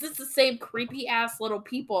like, because it's the same creepy ass little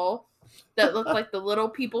people that look like the little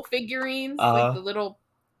people figurines, like the little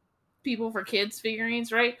people for kids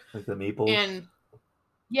figurines, right? Like the meeples. And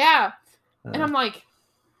yeah. And I'm like,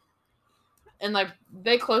 and like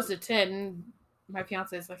they closed at 10. And my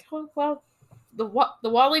fiance is like, oh, well, the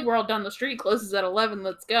Wally World down the street closes at 11.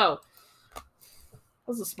 Let's go. That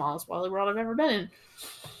was the smallest Wally World I've ever been in.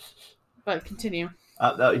 But continue.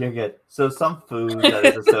 No, you're good. So some food that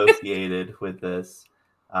is associated with this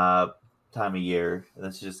time of year. And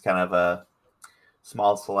this is just kind of a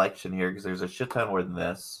small selection here because there's a shit ton more than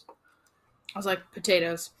this. I was like,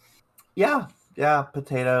 potatoes. Yeah,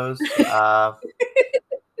 potatoes. I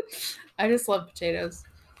just love potatoes.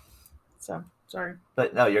 So, sorry.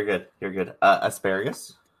 But no, you're good. You're good.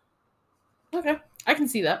 Asparagus. Okay. I can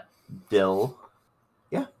see that. Dill.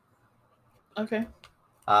 Yeah. Okay.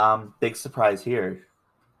 Big surprise here.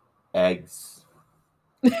 Eggs.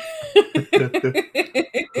 Who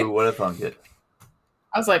would have thunk it?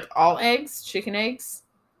 I was like, all eggs? Chicken eggs?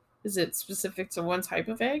 Is it specific to one type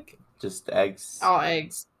of egg? Just eggs. All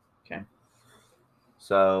eggs. Okay.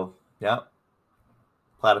 So, yeah.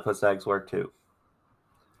 Platypus eggs work too.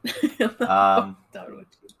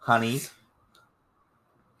 Honey.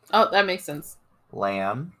 Oh, that makes sense.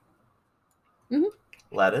 Lamb. Mm-hmm.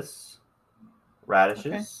 Lettuce.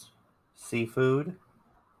 Radishes. Seafood.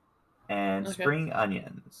 And spring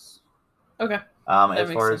onions. Okay.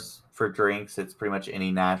 As far as for drinks, it's pretty much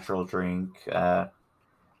any natural drink,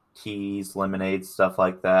 teas, lemonades, stuff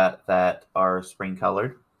like that are spring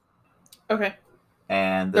colored. Okay.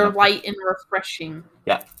 And they're light and refreshing.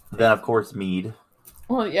 Yeah. Then of course mead.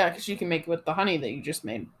 Well, yeah, because you can make it with the honey that you just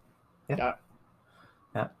made. Yeah.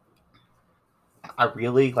 I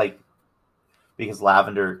really like, because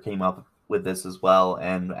lavender came up with this as well,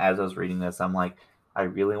 and as I was reading this, I'm like, I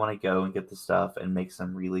really want to go and get the stuff and make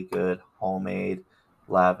some really good homemade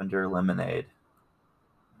lavender lemonade.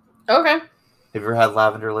 Okay. Have you ever had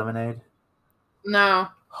lavender lemonade? No.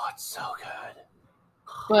 Oh, it's so good.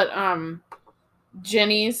 But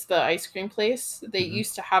Jenny's, the ice cream place, they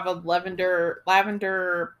used to have a lavender,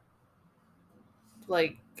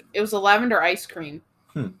 like, it was a lavender ice cream.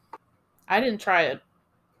 I didn't try it.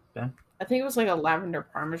 Okay. I think it was like a lavender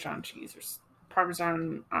Parmesan cheese or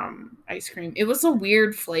Parmesan ice cream. It was a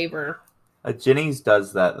weird flavor. Jenny's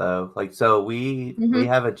does that though. Like, so we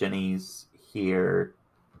have a Jenny's here.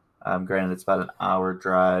 Granted, it's about an hour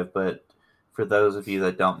drive, but for those of you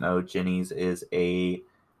that don't know, Jenny's is a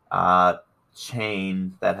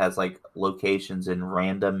chain that has like locations in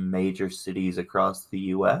random major cities across the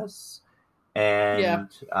U.S. And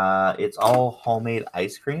it's all homemade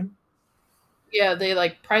ice cream. Yeah, they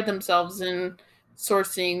like pride themselves in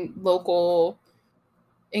sourcing local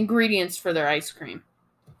ingredients for their ice cream.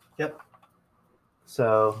 Yep.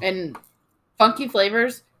 So and funky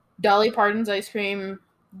flavors. Dolly Parton's ice cream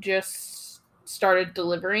just started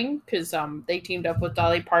delivering because they teamed up with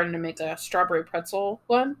Dolly Parton to make a strawberry pretzel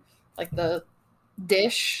one, like the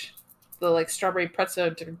dish, the like strawberry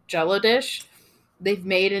pretzel Jello dish. They've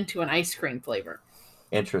made into an ice cream flavor.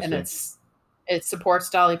 Interesting. And it supports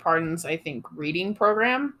Dolly Parton's, I think, reading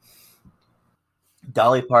program.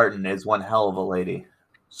 Dolly Parton is one hell of a lady.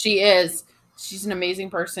 She is. She's an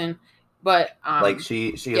amazing person. But like she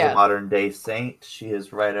is a modern day saint. She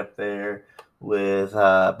is right up there with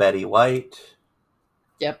Betty White.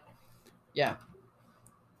 Yep. Yeah.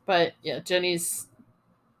 But yeah, Jenny's,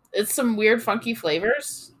 it's some weird funky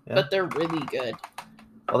flavors, but they're really good.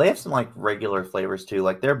 Well, they have some like regular flavors too.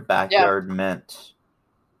 Like their backyard mint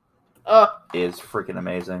is freaking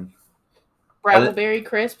amazing. Brambleberry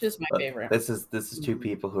crisp is my favorite. This is two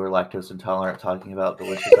people who are lactose intolerant talking about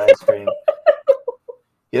delicious ice cream.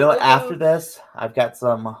 You know what? After this, I've got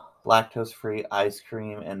some lactose-free ice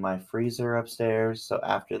cream in my freezer upstairs. So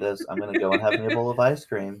after this, I'm gonna go and have me a bowl of ice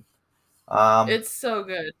cream. It's so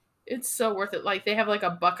good. It's so worth it. Like they have like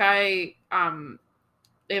a Buckeye.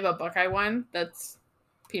 They have a Buckeye one that's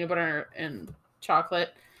peanut butter and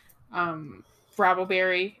chocolate.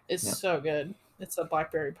 Brambleberry is so good. It's a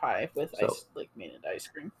blackberry pie with made into ice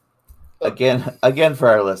cream. Again, for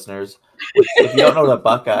our listeners, if you don't know what a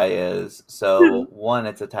Buckeye is, so one,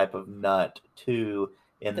 it's a type of nut. Two,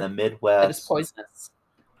 in the Midwest, that is poisonous.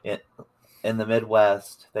 In the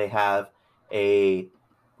Midwest, they have a.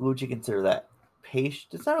 What would you consider that?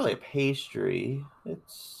 It's not really a pastry.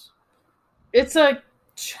 It's a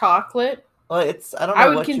chocolate. Well, I don't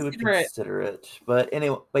know what you would consider it, but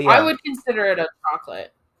anyway, but yeah, I would consider it a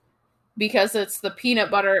chocolate because it's the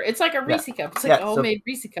peanut butter. It's like a Reese cup. It's like a homemade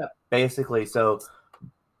Reese cup. Basically, so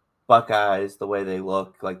Buckeyes, the way they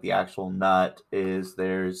look, like the actual nut is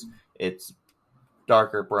it's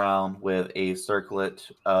darker brown with a circlet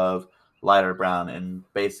of lighter brown, and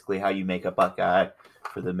basically how you make a Buckeye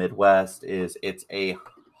for the Midwest is it's a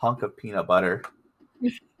hunk of peanut butter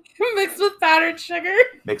mixed with powdered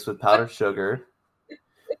sugar,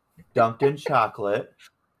 dunked in chocolate,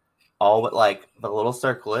 all with like the little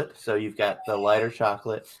circlet. So you've got the lighter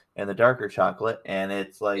chocolate and the darker chocolate, and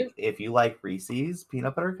it's like if you like Reese's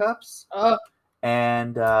peanut butter cups,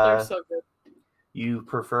 and they're so good. You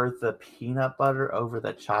prefer the peanut butter over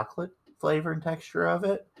the chocolate flavor and texture of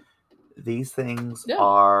it, these things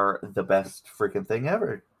are the best freaking thing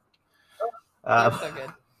ever. They're so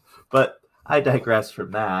good. But I digress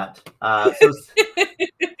from that.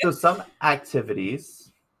 So some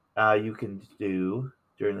activities you can do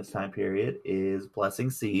during this time period is blessing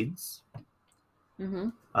seeds. Mm-hmm.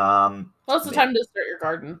 Well, it's the time to start your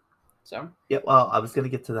garden. So yeah, well, I was going to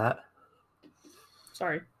get to that.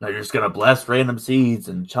 Sorry. No, you're just going to bless random seeds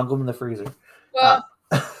and chunk them in the freezer. Well,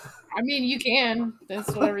 I mean, you can.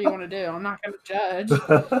 That's whatever you want to do. I'm not going to judge.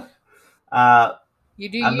 You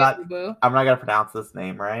do boo. I'm not going to pronounce this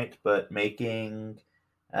name right, but making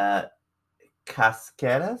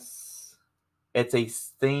casquetas. It's a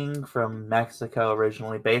thing from Mexico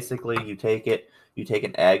originally. Basically, you take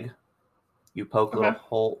an egg, you poke a little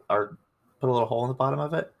hole or put a little hole in the bottom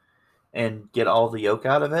of it, and get all the yolk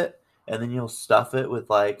out of it, and then you'll stuff it with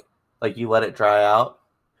like you let it dry out,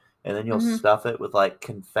 and then you'll stuff it with like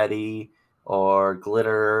confetti or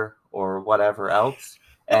glitter or whatever else,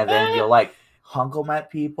 and then you'll like hunk them at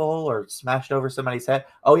people or smash it over somebody's head.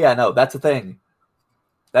 Oh yeah, no, that's a thing.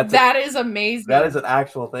 That is amazing. That is an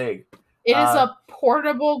actual thing. It is a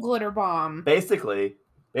portable glitter bomb. Basically.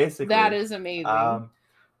 That is amazing. But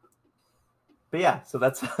yeah, so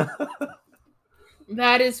that's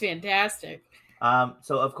that is fantastic.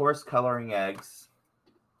 So of course, coloring eggs,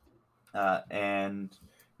 and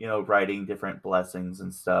writing different blessings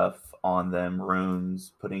and stuff on them,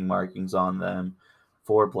 runes, putting markings on them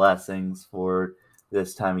for blessings for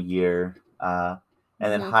this time of year, and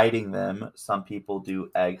then hiding them. Some people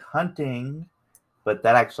do egg hunting, but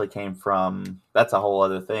that actually came from, that's a whole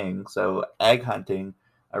other thing. So egg hunting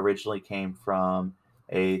originally came from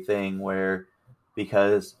a thing where,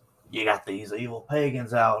 because you got these evil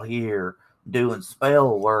pagans out here doing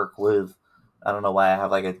spell work with, I don't know why I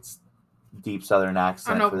have like a deep Southern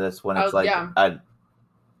accent for this when it's like an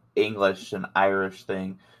English and Irish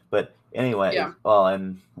thing. But anyway,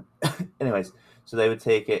 anyways, so they would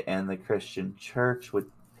take it, and the Christian church would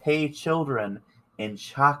pay children in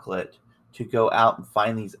chocolate to go out and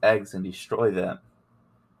find these eggs and destroy them,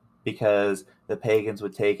 because the pagans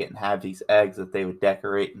would take it and have these eggs that they would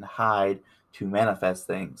decorate and hide to manifest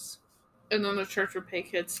things. And then the church would pay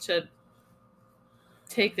kids to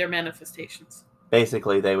take their manifestations.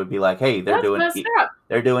 Basically, they would be like, "Hey, they're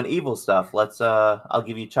doing evil stuff. Let's I'll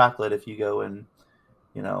give you chocolate if you go and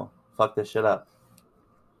fuck this shit up."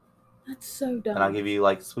 That's so dumb. And I'll give you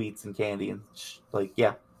like sweets and candy and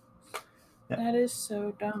yeah. That is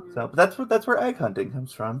so dumb. So, but that's where egg hunting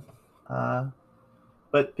comes from.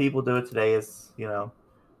 But people do it today as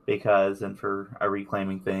because and for a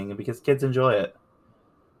reclaiming thing, and because kids enjoy it,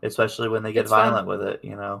 especially when they get violent with it.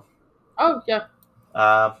 Oh yeah.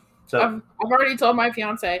 So I've already told my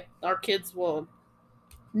fiance our kids will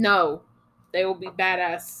know they will be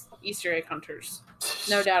badass Easter egg hunters.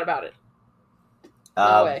 No doubt about it.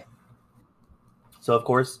 No way. So of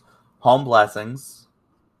course, home blessings.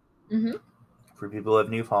 Mm-hmm. For people who have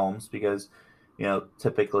new homes, because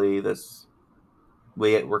typically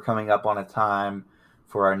we're coming up on a time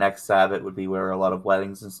for our next Sabbath would be where a lot of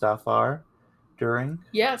weddings and stuff are during.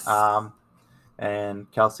 Yes.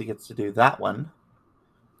 and Kelsey gets to do that one.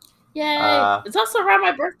 Yay! It's also around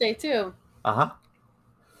my birthday too.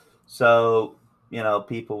 So,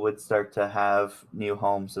 people would start to have new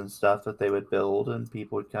homes and stuff that they would build, and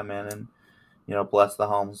people would come in and, bless the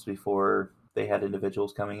homes before they had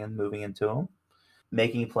individuals coming in, moving into them.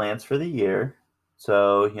 Making plans for the year.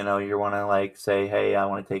 So, you want to say, hey, I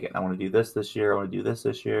want to take it. I want to do this year. I want to do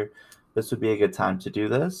this year. This would be a good time to do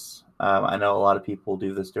this. I know a lot of people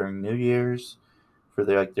do this during New Year's for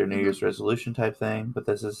their New Year's resolution type thing, but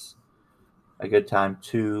this is a good time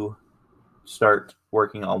to start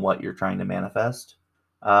working on what you're trying to manifest.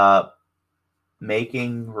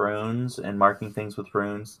 Making runes and marking things with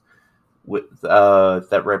runes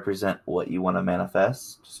that represent what you want to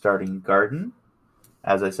manifest. Starting garden.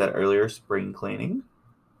 As I said earlier, spring cleaning.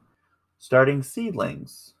 Starting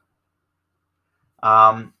seedlings.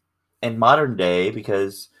 In modern day,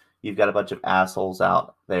 because you've got a bunch of assholes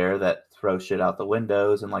out there that throw shit out the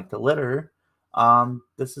windows and like to litter,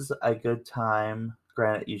 this is a good time.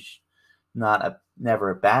 Granted, never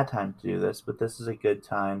a bad time to do this, but this is a good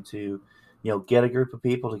time to, get a group of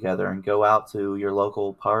people together and go out to your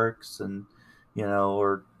local parks and,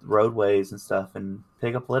 or roadways and stuff and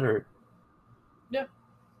pick up litter. Yeah.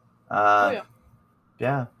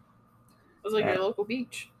 Yeah. It was like your local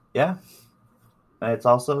beach. Yeah. And it's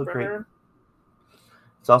also a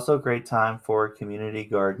great time for community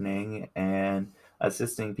gardening and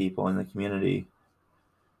assisting people in the community.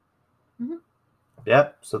 Mm-hmm.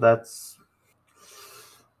 Yep. So that's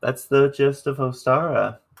the gist of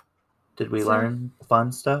Ostara. Did we learn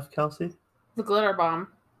fun stuff, Kelsey? The glitter bomb.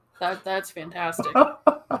 That's fantastic.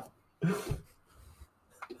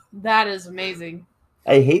 That is amazing.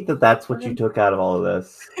 I hate that that's what you took out of all of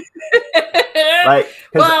this.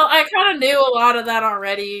 Well, I kind of knew a lot of that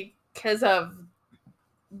already because of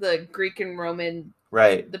the Greek and Roman,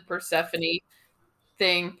 right? The Persephone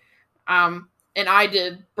thing. And I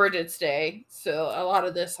did Bridget's Day, so a lot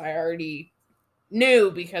of this I already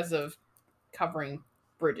knew because of covering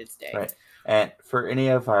Bridget's Day. Right. And for any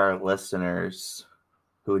of our listeners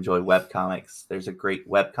who enjoy webcomics, there's a great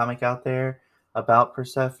webcomic out there about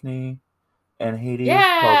Persephone and Hades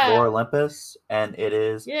called Lore Olympus, and it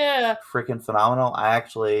is freaking phenomenal. I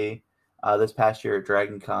actually, this past year at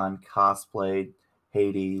Dragon Con, cosplayed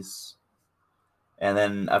Hades, and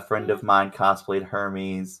then a friend of mine cosplayed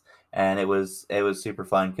Hermes, and it was super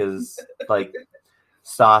fun because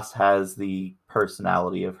Stas has the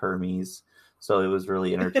personality of Hermes, so it was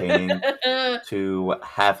really entertaining to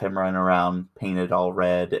have him run around painted all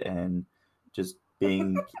red and just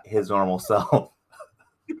being his normal self.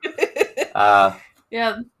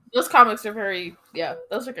 Yeah, those comics are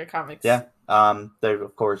those are good comics. Yeah, they're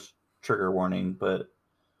of course trigger warning, but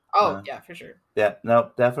yeah, for sure. Yeah,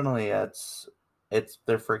 no, definitely, they're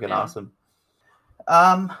freaking awesome.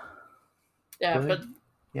 I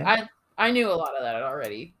knew a lot of that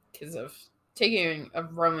already because of taking a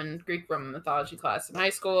Greek Roman mythology class in high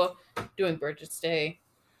school, doing Bridget's Day.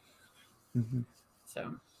 Mm-hmm.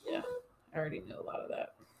 So yeah, I already knew a lot of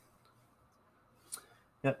that.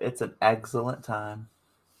 Yep, it's an excellent time.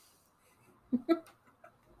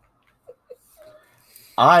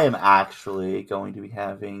 I am actually going to be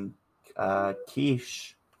having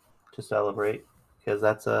quiche to celebrate because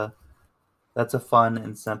that's a fun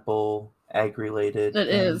and simple egg related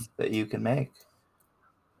thing that you can make.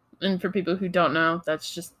 And for people who don't know,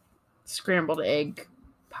 that's just scrambled egg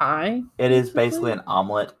pie. It is basically an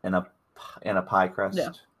omelet in a pie crust.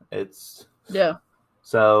 Yeah. It's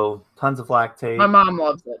so tons of lactate. My mom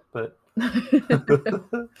loves it, but my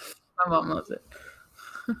mom loves it.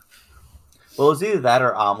 Well, it's either that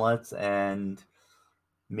or omelets, and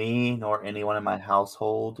me nor anyone in my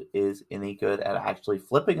household is any good at actually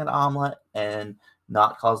flipping an omelet and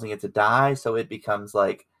not causing it to die, so it becomes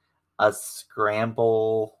like a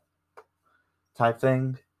scramble type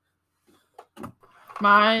thing.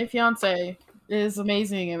 My fiance is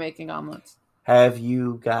amazing at making omelets. Have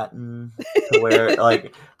you gotten to where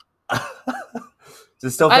like does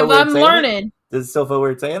it still feel weird I'm learning. Does it still feel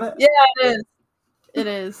weird saying it? Yeah, it is. It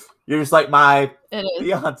is. You're just like my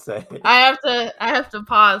fiance. I have to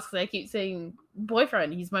pause because I keep saying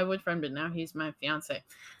boyfriend. He's my boyfriend, but now he's my fiance.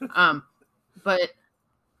 But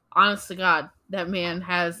honest to God, that man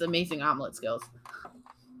has amazing omelet skills.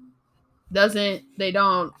 They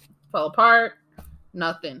don't fall apart.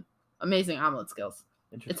 Nothing. Amazing omelet skills.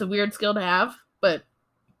 It's a weird skill to have, but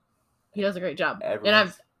he does a great job.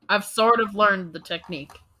 And I've sort of learned the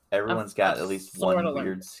technique. Everyone's got at least one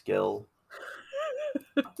weird skill.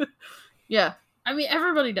 Yeah, I mean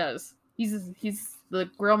everybody does. He's the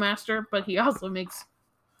grill master, but he also makes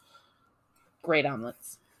great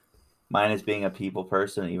omelets. Mine is being a people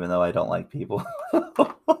person, even though I don't like people.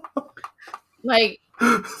 Like,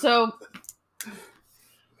 so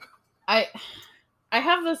I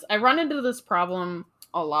have this. I run into this problem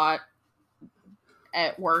a lot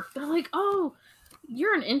at work. They're like, "Oh,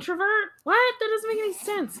 you're an introvert? What? That doesn't make any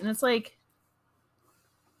sense." And it's like,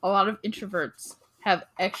 a lot of introverts have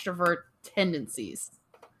extrovert tendencies.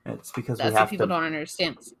 It's because that's what people don't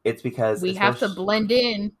understand. It's because we have to blend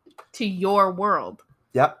in to your world.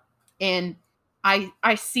 Yep. And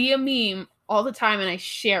I see a meme all the time and I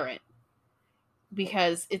share it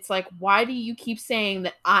because it's like, why do you keep saying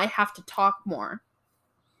that I have to talk more?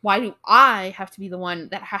 Why do I have to be the one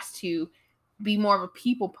that has to be more of a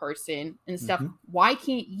people person and stuff? Mm-hmm. Why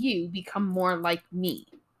can't you become more like me?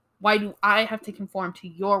 Why do I have to conform to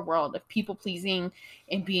your world of people pleasing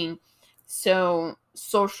and being so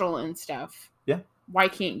social and stuff? Yeah. Why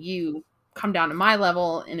can't you come down to my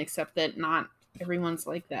level and accept that not everyone's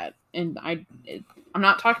like that? And I'm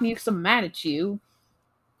not talking to you because I'm mad at you.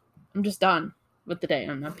 I'm just done with the day.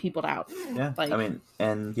 I'm not peopled out. Yeah. Like, I mean,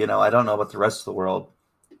 and I don't know about the rest of the world,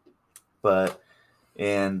 but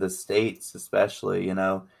in the States especially,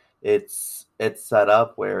 it's set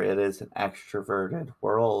up where it is an extroverted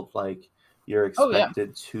world. Like, you're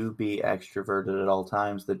expected to be extroverted at all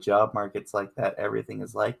times. The job market's like that. Everything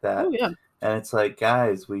is like that. Oh, yeah. And it's like,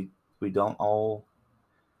 guys, we don't all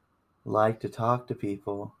like to talk to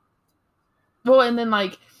people. Well, and then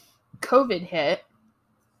like COVID hit,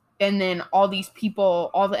 and then all these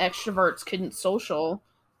people, all the extroverts couldn't socialize,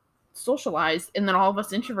 and then all of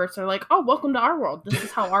us introverts are like, oh, welcome to our world. This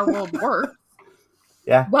is how our world works.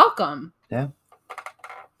 Yeah. Welcome. Yeah.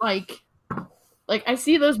 Like I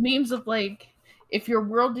see those memes of like, if your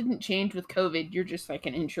world didn't change with COVID, you're just like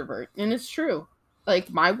an introvert. And it's true.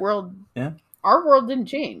 Like, my world, our world didn't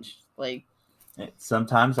change. Like,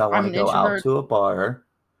 sometimes I want to go out to a bar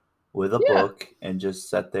with a book and just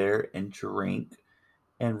sit there and drink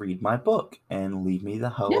and read my book and leave me the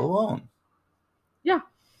hell alone. Yeah.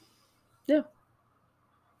 Yeah.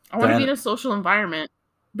 I want to be in a social environment,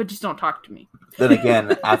 but just don't talk to me. Then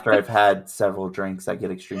again, after I've had several drinks, I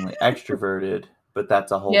get extremely extroverted, but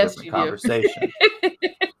that's a whole different conversation.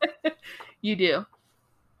 You do.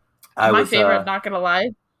 My favorite, not going to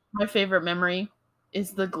lie, my favorite memory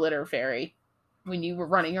is the glitter fairy when you were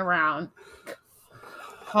running around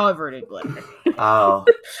covered in glitter. Oh.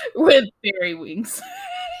 With fairy wings.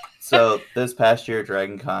 So this past year at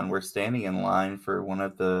Dragon Con, we're standing in line for one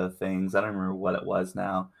of the things. I don't remember what it was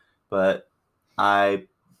now, but I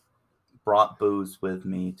brought booze with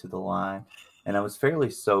me to the line, and I was fairly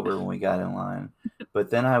sober when we got in line. But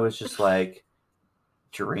then I was just like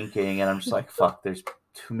drinking, and I'm just like, fuck, there's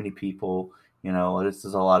too many people. This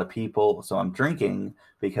is a lot of people. So I'm drinking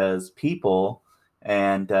because people,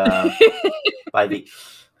 and by the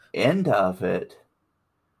end of it,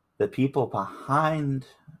 the people behind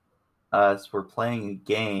us were playing a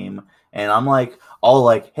game, and I'm like, all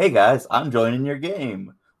like, hey guys, I'm joining your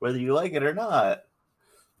game, whether you like it or not.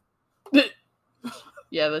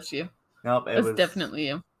 Yeah, that's you. Nope, that's definitely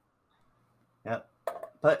you. Yep.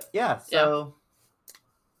 But yeah, so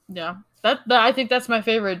yeah, that I think that's my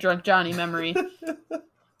favorite Drunk Johnny memory.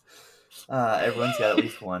 Everyone's got at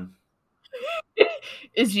least one.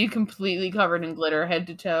 Is you completely covered in glitter head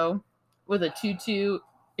to toe with a tutu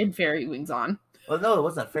and fairy wings on. Well, no, it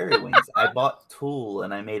wasn't fairy wings. I bought tulle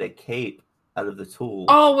and I made a cape out of the tulle.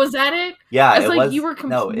 Oh, was that it? Yeah, it was. You were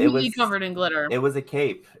completely covered in glitter. It was a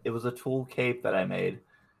cape. It was a tulle cape that I made,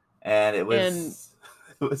 and it was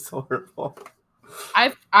horrible.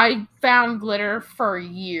 I found glitter for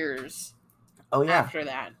years. Oh yeah. After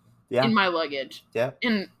that, in my luggage. Yeah.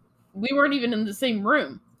 And we weren't even in the same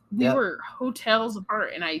room. We were hotels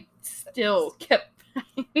apart, and I still kept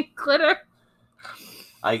finding glitter.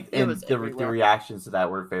 The reactions to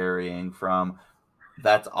that were varying from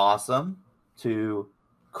that's awesome to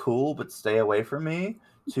cool but stay away from me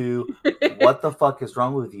to what the fuck is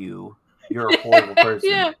wrong with you? You're a horrible person.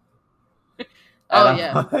 Yeah. Oh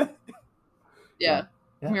yeah. Yeah.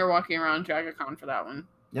 We were walking around DragonCon for that one.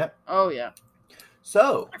 Yep. Oh yeah.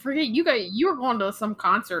 So I forget you were going to some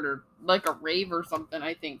concert or like a rave or something,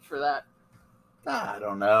 I think, for that. I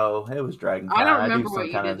don't know. It was DragonCon. I don't remember I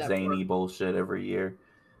do some kind of zany bullshit every year.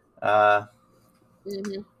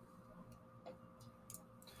 Mm-hmm.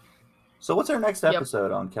 So what's our next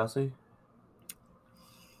episode on, Kelsey?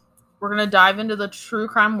 We're gonna dive into the true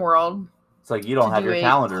crime world. It's like you don't have your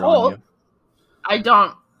calendar on you. I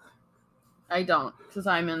don't, because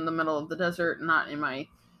I'm in the middle of the desert, not in my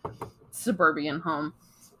suburban home.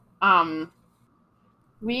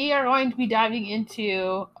 We are going to be diving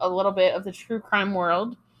into a little bit of the true crime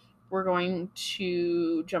world, we're going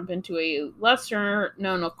to jump into a lesser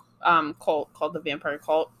known cult called the Vampire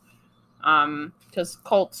Cult. Because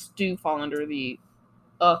cults do fall under the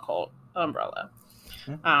occult umbrella.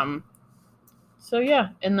 So yeah,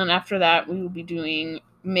 and then after that we will be doing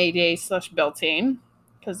Mayday / Beltane,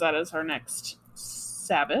 because that is our next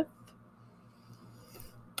Sabbath.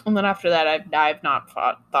 And then after that, I've not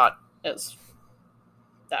thought as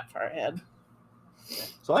that far ahead.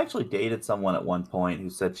 So I actually dated someone at one point who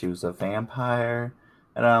said she was a vampire,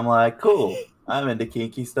 and I'm like, cool, I'm into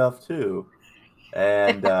kinky stuff too.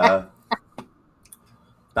 And not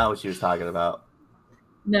what she was talking about.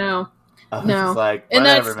 No. I was just like,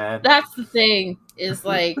 whatever, man. That's the thing, is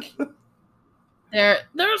like there's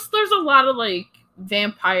a lot of like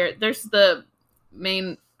vampire. There's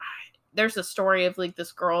a story of like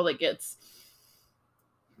this girl that gets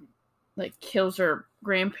like kills her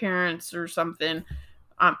grandparents or something.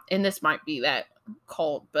 And this might be that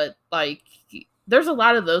cult, but like there's a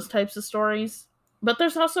lot of those types of stories. But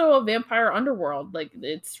there's also a vampire underworld. Like,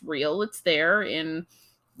 it's real, it's there, and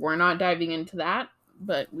we're not diving into that,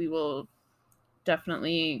 but we will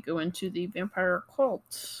definitely go into the vampire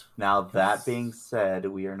cult. Now, that being said,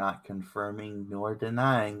 we are not confirming nor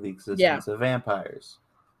denying the existence of vampires.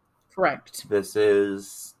 Correct.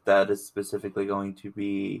 That is specifically going to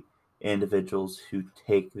be individuals who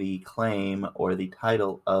take the claim or the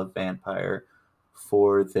title of vampire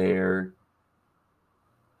for their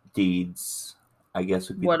deeds, I guess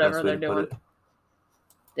would be whatever the best way to put it.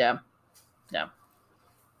 Yeah.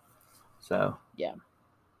 So. Yeah.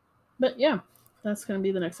 But yeah, that's going to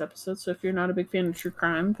be the next episode. So if you're not a big fan of true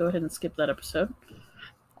crime, go ahead and skip that episode.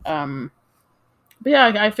 But yeah,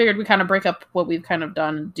 I figured we kind of break up what we've kind of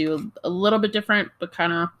done and do a little bit different, but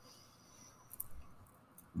kind of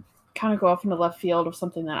go off into left field of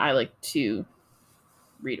something that I like to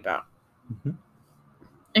read about. Mm-hmm.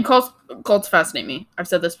 And cults fascinate me. I've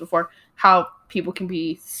said this before. How people can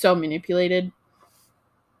be so manipulated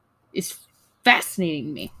is fascinating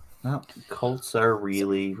to me. Well, cults are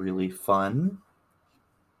really, really fun.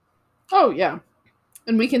 Oh, yeah.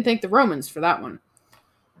 And we can thank the Romans for that one.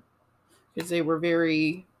 Because they were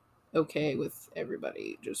very okay with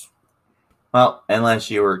everybody just... Well,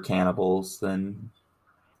 unless you were cannibals, then...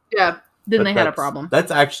 Yeah, then they had a problem.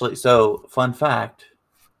 That's actually... So, fun fact,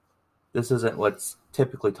 this isn't what's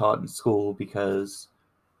typically taught in school because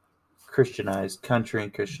Christianized country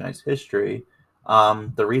and Christianized history...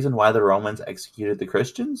 the reason why the Romans executed the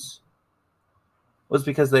Christians was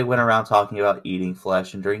because they went around talking about eating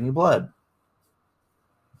flesh and drinking blood.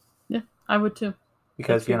 Yeah, I would too.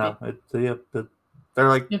 Because, they're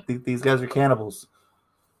like, these guys are cannibals.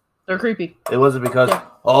 They're creepy. It wasn't because,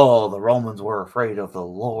 the Romans were afraid of the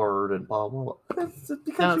Lord and blah, blah, blah. It's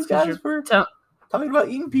because these guys were talking about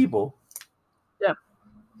eating people. Yeah.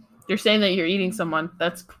 You're saying that you're eating someone.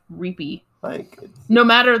 That's creepy. Like, no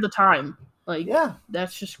matter the time. Like, yeah,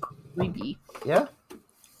 that's just creepy. Yeah.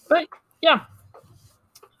 But, yeah.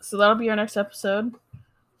 So that'll be our next episode.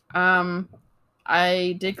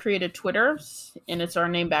 I did create a Twitter, and it's our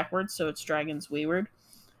name backwards, so it's Dragons Wayward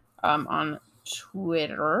on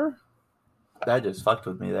Twitter. That just fucked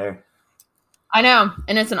with me there. I know,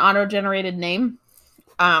 and it's an auto-generated name.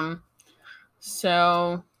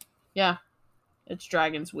 So, yeah, it's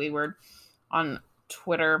Dragons Wayward on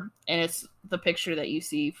Twitter, and it's the picture that you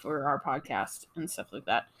see for our podcast and stuff like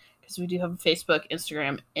that, because we do have a Facebook,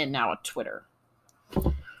 Instagram, and now a Twitter.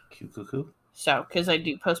 Cool. So, because I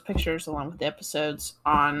do post pictures along with the episodes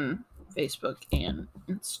on Facebook and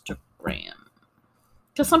Instagram.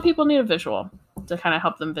 Because some people need a visual to kind of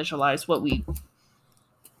help them visualize what we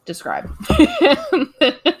describe.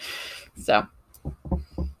 So.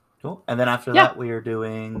 Cool. And then after that, we are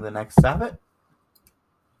doing the next Sabbath?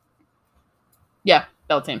 Yeah,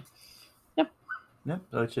 Beltane. Yep,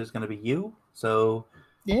 which is going to be you. So,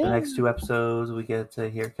 the next 2 episodes, we get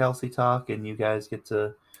to hear Kelsey talk, and you guys get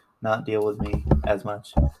to not deal with me as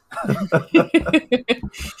much.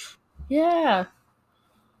 Yeah,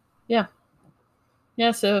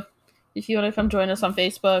 so if you want to come join us on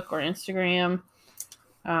Facebook or Instagram,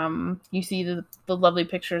 you see the lovely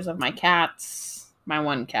pictures of my cats, my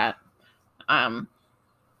one cat,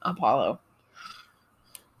 Apollo.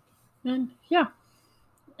 And yeah.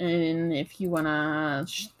 And if you want to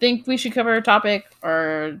think we should cover a topic,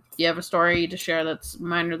 or you have a story to share that's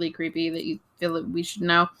minorly creepy that you feel that we should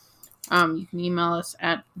know, you can email us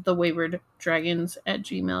at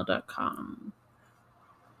thewaywarddragons@gmail.com.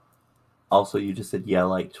 Also, you just said yeah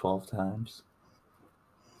like 12 times.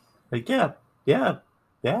 Like, yeah.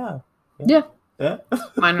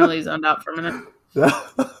 Minorly zoned out for a minute.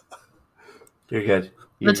 You're good.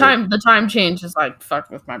 The time change is like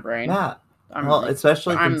fucked with my brain. Yeah.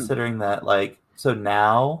 Especially considering that, like, so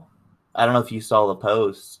now, I don't know if you saw the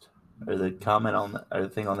post or the comment on or the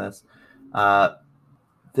thing on this.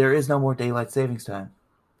 There is no more daylight savings time.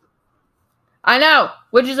 I know,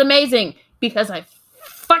 which is amazing because I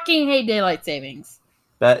fucking hate daylight savings.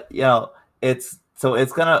 But it's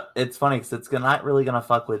funny because it's not really gonna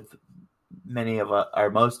fuck with many of us or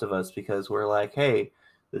most of us because we're like, hey,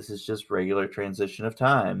 this is just regular transition of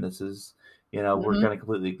time. This is, we're gonna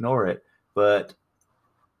completely ignore it. But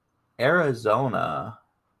Arizona,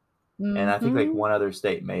 and I think like one other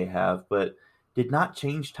state may have, but did not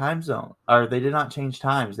change time zone, or they did not change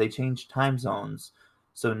times. They changed time zones,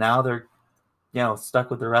 so now they're, stuck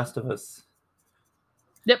with the rest of us.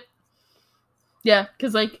 Yep. Yeah,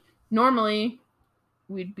 because like normally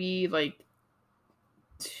we'd be like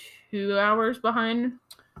 2 hours behind.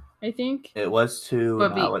 I think it was 2,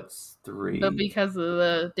 but now it's 3. But because of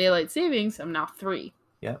the daylight savings, I'm now 3.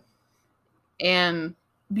 Yep. And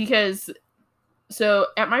because, so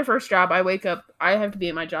at my first job, I wake up, I have to be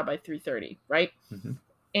at my job by 3:30, right? Mm-hmm.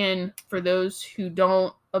 And for those who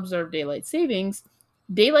don't observe daylight savings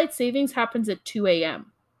happens at 2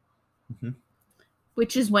 a.m.,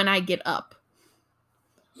 which is when I get up.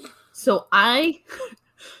 So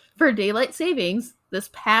for daylight savings, this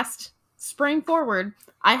past spring forward,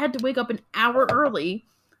 I had to wake up an hour early.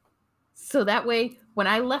 So that way, when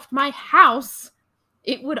I left my house,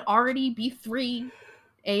 it would already be 3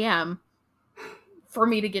 a.m. for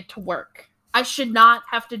me to get to work. I should not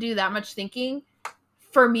have to do that much thinking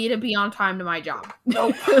for me to be on time to my job.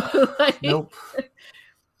 Nope. Nope.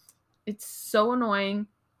 It's so annoying.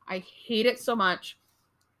 I hate it so much.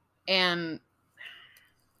 And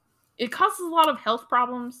it causes a lot of health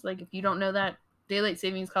problems. Like, if you don't know that, daylight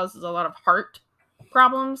savings causes a lot of heart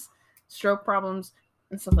problems, stroke problems,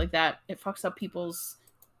 and stuff like that. It fucks up people's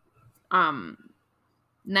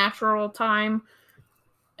natural time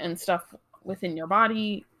and stuff within your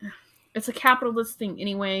body. It's a capitalist thing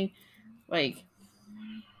anyway. Like,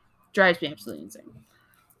 drives me absolutely insane.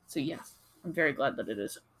 So yes, I'm very glad that it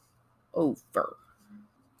is over.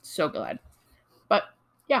 So glad. But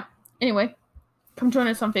yeah, anyway, come join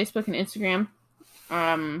us on Facebook and Instagram,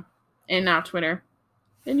 and now Twitter.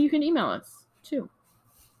 And you can email us too.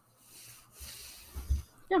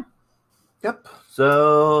 Yeah. Yep.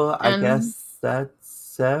 So I guess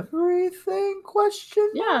that's everything? Question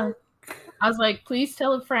mark? Yeah. I was like, please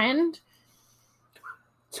tell a friend.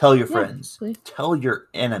 Tell your friends. Please. Tell your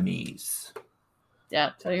enemies.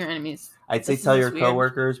 Yeah, tell your enemies. I'd say tell your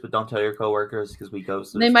coworkers, but don't tell your coworkers because we go.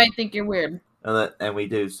 They might think you're weird. And we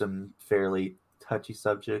do some fairly touchy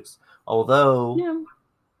subjects. Although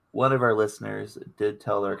one of our listeners did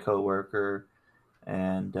tell their coworker,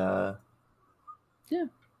 and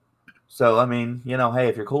so I mean, hey,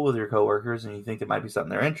 if you're cool with your coworkers and you think it might be something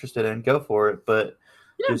they're interested in, go for it. But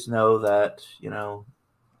just know that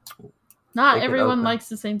not everyone likes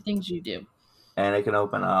the same things you do, and it can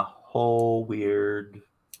open a whole weird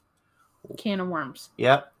can of worms.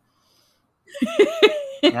 Yep.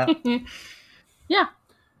 Yep. Yeah.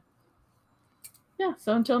 Yeah.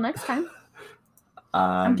 So until next time,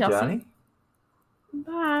 I'm Johnny.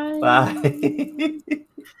 Bye.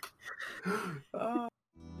 Bye.